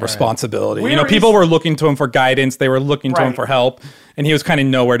act of responsibility. You know, people were looking to him for guidance, they were looking to him for help, and he was kind of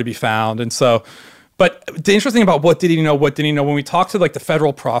nowhere to be found, and so... But the interesting about what did he know, when we talked to like the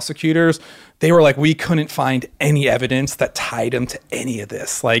federal prosecutors, they were like, we couldn't find any evidence that tied him to any of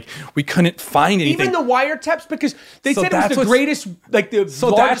this. Like, we couldn't find anything. Even the wiretaps, because they said it was the greatest, like the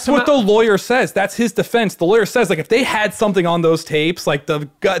So that's what the lawyer says. That's his defense. The lawyer says, like, if they had something on those tapes, like the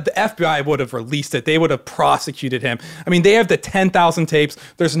FBI would have released it. They would have prosecuted him. I mean, they have the 10,000 tapes.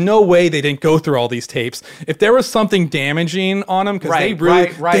 There's no way they didn't go through all these tapes. If there was something damaging on him, because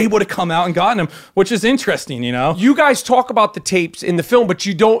they would have come out and gotten him, which is interesting, you know? You guys talk about the tapes in the film, but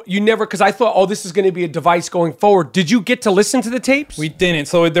you never, because I thought, oh, this is going to be a device going forward. Did you get to listen to the tapes? We didn't.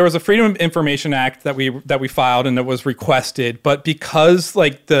 So there was a Freedom of Information Act that we filed and that was requested, but because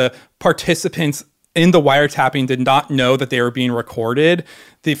like the participants in the wiretapping did not know that they were being recorded,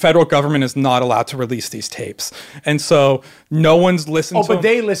 the federal government is not allowed to release these tapes. And so no one's listened to them. Oh, but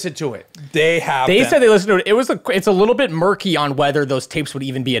they listened to it. They have They said they listened to it. It's a little bit murky on whether those tapes would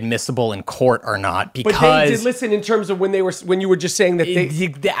even be admissible in court or not, because... But they did listen in terms of when you were just saying that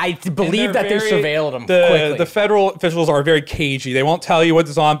I believe that they surveilled them quickly. The federal officials are very cagey. They won't tell you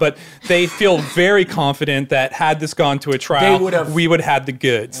what's on, but they feel very confident that had this gone to a trial, we would have had the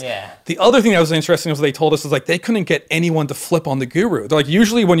goods. Yeah. The other thing that was interesting was they told us is like they couldn't get anyone to flip on the guru. They're like,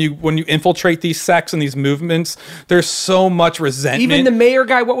 usually when you infiltrate these sects and these movements, there's so much resentment. Even the mayor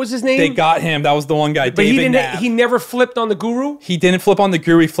guy, what was his name? They got him. That was the one guy, but David Knapp. He never flipped on the guru? He didn't flip on the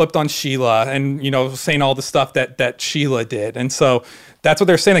guru. He flipped on Sheila and, you know, saying all the stuff that Sheila did. And so that's what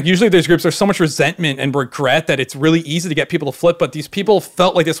they're saying. Like, usually there's groups, there's so much resentment and regret that it's really easy to get people to flip, but these people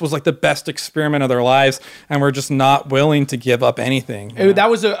felt like this was like the best experiment of their lives and were just not willing to give up anything. That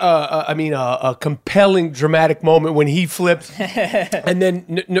was a compelling, dramatic moment when he flipped. And then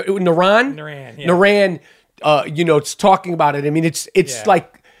Naran it's talking about it. I mean, it's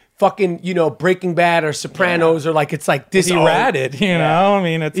like fucking, Breaking Bad or Sopranos or like, it's like this. He ratted, I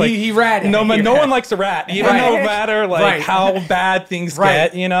mean, it's like. He ratted. No one likes a rat. Even no matter how bad things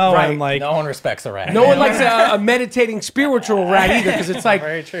get, and like. No one respects a rat. No one likes a meditating spiritual rat either, because it's like.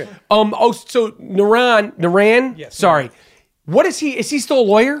 Very true. So Naran? Yes, sorry. What is he? Is he still a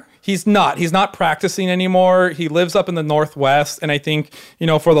lawyer? He's not. He's not practicing anymore. He lives up in the Northwest. And I think,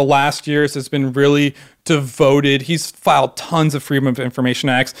 for the last years has been really devoted. He's filed tons of Freedom of Information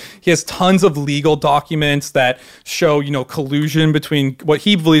Acts. He has tons of legal documents that show, collusion between what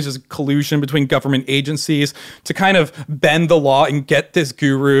he believes is collusion between government agencies to kind of bend the law and get this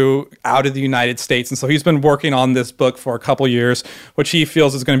guru out of the United States. And so he's been working on this book for a couple years, which he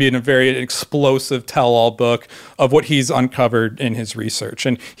feels is going to be a very explosive tell-all book of what he's uncovered in his research.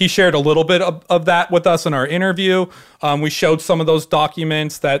 And he shared a little bit of that with us in our interview. We showed some of those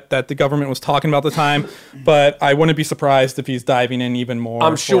documents that the government was talking about at the time, but I wouldn't be surprised if he's diving in even more.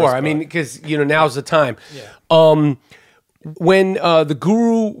 I'm sure. I mean, because, now's the time. Yeah. When the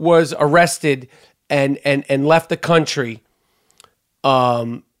guru was arrested and left the country,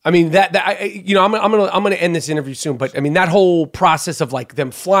 I mean, I'm gonna end this interview soon, but I mean, that whole process of like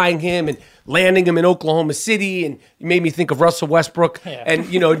them flying him and landing him in Oklahoma City, and it made me think of Russell Westbrook,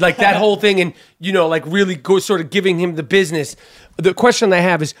 and like that whole thing, and like really go sort of giving him the business. The question I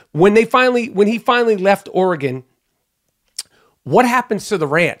have is when he finally left Oregon, what happens to the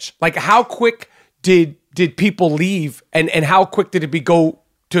ranch? Like, how quick did people leave, and how quick did it go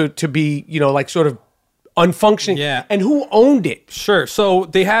to be like sort of unfunctioning? Yeah. And who owned it? Sure. So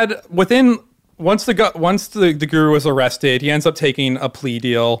they had once the guru was arrested, he ends up taking a plea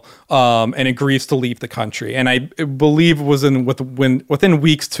deal and agrees to leave the country. And I believe it was within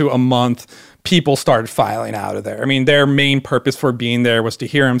weeks to a month, people started filing out of there. I mean, their main purpose for being there was to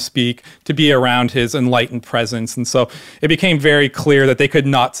hear him speak, to be around his enlightened presence. And so it became very clear that they could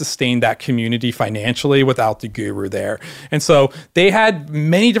not sustain that community financially without the guru there. And so they had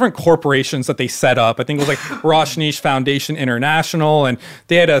many different corporations that they set up. I think it was like Rajneesh Foundation International, and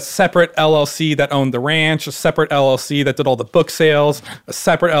they had a separate LLC that owned the ranch, a separate LLC that did all the book sales, a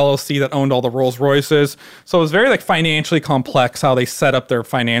separate LLC that owned all the Rolls Royces. So it was very financially complex how they set up their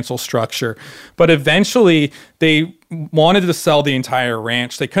financial structure. But eventually, they wanted to sell the entire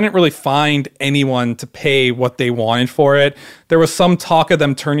ranch. They couldn't really find anyone to pay what they wanted for it. There was some talk of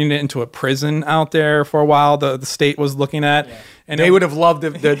them turning it into a prison out there for a while. The state was looking at, and they would have loved the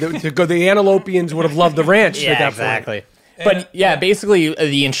Antelopians would have loved the ranch. Yeah, exactly. But basically,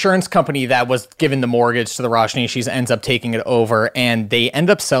 the insurance company that was given the mortgage to the Rajneeshis ends up taking it over, and they end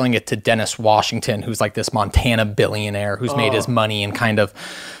up selling it to Dennis Washington, who's like this Montana billionaire who's made his money in kind of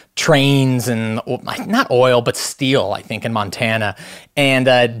trains and not oil, but steel, I think, in Montana. And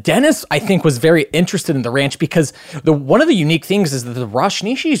Dennis, I think, was very interested in the ranch because one of the unique things is that the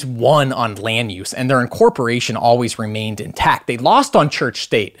Rajneeshis won on land use and their incorporation always remained intact. They lost on church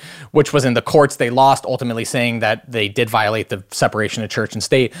state, which was in the courts. They lost, ultimately saying that they did violate the separation of church and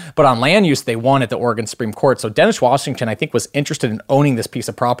state. But on land use, they won at the Oregon Supreme Court. So Dennis Washington, I think, was interested in owning this piece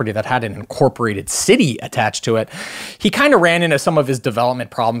of property that had an incorporated city attached to it. He kind of ran into some of his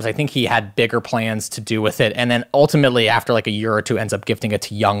development problems. I think he had bigger plans to do with it. And then ultimately, after like a year or two, ends up gifting it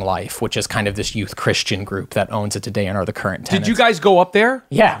to Young Life, which is kind of this youth Christian group that owns it today and are the current tenants. Did you guys go up there?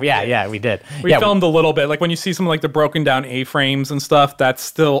 Yeah, we did. We filmed a little bit. Like when you see some like the broken down A-frames and stuff, that's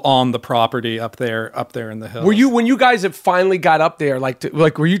still on the property up there in the hills. When you guys have finally got up there,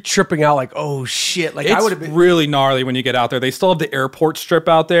 were you tripping out like, oh shit? Like, I would have been really gnarly when you get out there. They still have the airport strip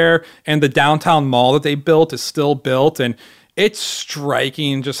out there, and the downtown mall that they built is still built, and it's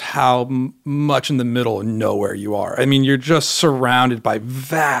striking just how much in the middle of nowhere you are. I mean, you're just surrounded by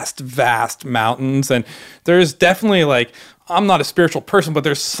vast, vast mountains. And there's definitely I'm not a spiritual person, but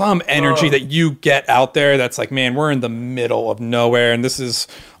there's some energy that you get out there that's like, man, we're in the middle of nowhere. And this is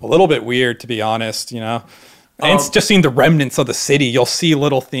a little bit weird, to be honest, And it's just seeing the remnants of the city. You'll see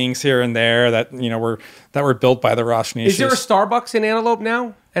little things here and there that were built by the Rajneeshis. Is there a Starbucks in Antelope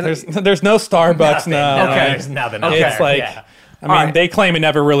now? And there's no Starbucks now. Okay, there's nothing. It's they claim it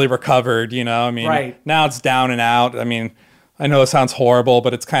never really recovered. I mean, right. Now it's down and out. I mean, I know it sounds horrible,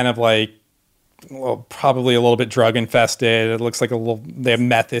 but it's kind of probably a little bit drug infested. It looks like they have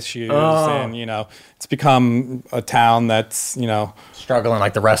meth issues, and it's become a town that's struggling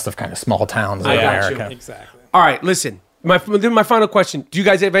like the rest of kind of small towns in America. Exactly. All right, listen. My final question: do you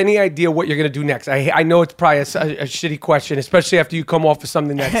guys have any idea what you're going to do next? I know it's probably a shitty question, especially after you come off of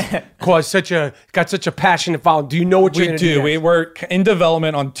something that's got such a passionate following. Do you know what you're going to do? We were in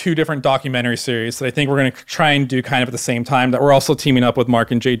development on 2 different documentary series that I think we're going to try and do kind of at the same time. That we're also teaming up with Mark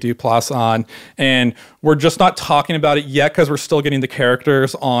and Jay Duplass on, and we're just not talking about it yet because we're still getting the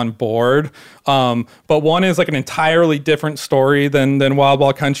characters on board. But one is like an entirely different story than Wild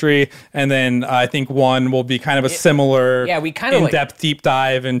Wild Country, and then I think one will be kind of a similar. Yeah, we kind of in-depth deep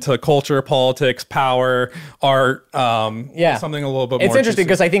dive into culture, politics, power, art. Something a little bit more. It's interesting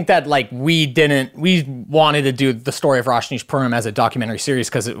because I think that we wanted to do the story of Rajneeshpuram as a documentary series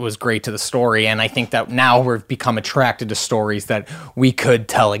because it was great to the story, and I think that now we've become attracted to stories that we could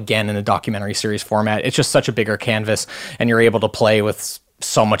tell again in a documentary series format. It's just such a bigger canvas, and you're able to play with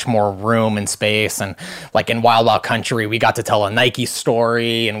so much more room and space. And like in Wild Wild Country, we got to tell a Nike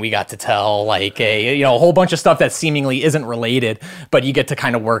story, and we got to tell like a whole bunch of stuff that seemingly isn't related, but you get to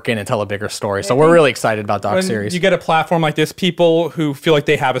kind of work in and tell a bigger story. So we're really excited about doc series. You get a platform like this, people who feel like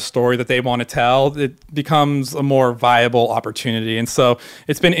they have a story that they want to tell, it becomes a more viable opportunity. And so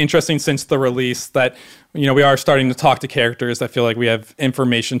it's been interesting since the release that we are starting to talk to characters that feel like we have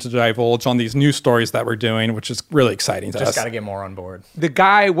information to divulge on these new stories that we're doing, which is really exciting to us. Just got to get more on board. The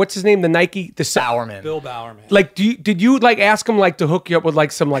guy, what's his name? The Nike, Bowerman. Bill Bowerman. Like, did you like ask him like to hook you up with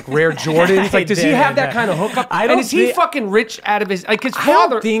like some like rare Jordans? Like, does he have that kind of hookup? And is he fucking rich out of his his father? I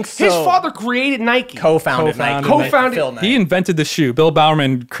don't think so. His father created Nike. Co-founded Nike. He invented the shoe. Bill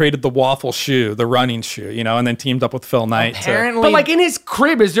Bowerman created the waffle shoe, the running shoe, and then teamed up with Phil Knight. Apparently, but like in his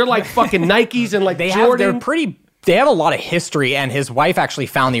crib, is there like fucking Nikes and like Jordans? They have a lot of history, and his wife actually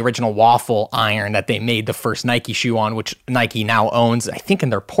found the original waffle iron that they made the first Nike shoe on, which Nike now owns, I think,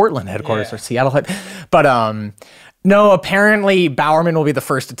 in their Portland headquarters or Seattle head. But no, apparently Bowerman will be the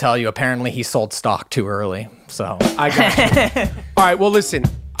first to tell you. Apparently he sold stock too early. So I got you. All right, well, listen,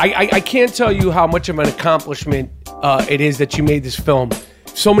 I can't tell you how much of an accomplishment it is that you made this film.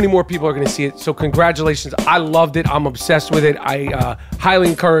 So many more people are going to see it. So congratulations. I loved it. I'm obsessed with it. I highly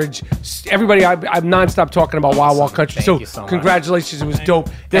encourage everybody. I'm nonstop talking about Wild Wild Country. Thank you so much. Congratulations. It was dope.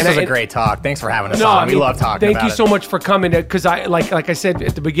 This was a great talk. Thanks for having us on. We love talking about it. Thank you so much for coming. Because I like I said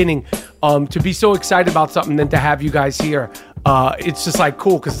at the beginning, to be so excited about something and to have you guys here, it's just like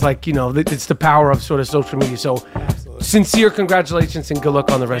cool because like, it's the power of sort of social media. So sincere congratulations and good luck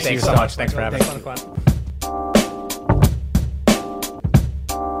on the rest of your stuff. Thanks so much. Thanks for having us.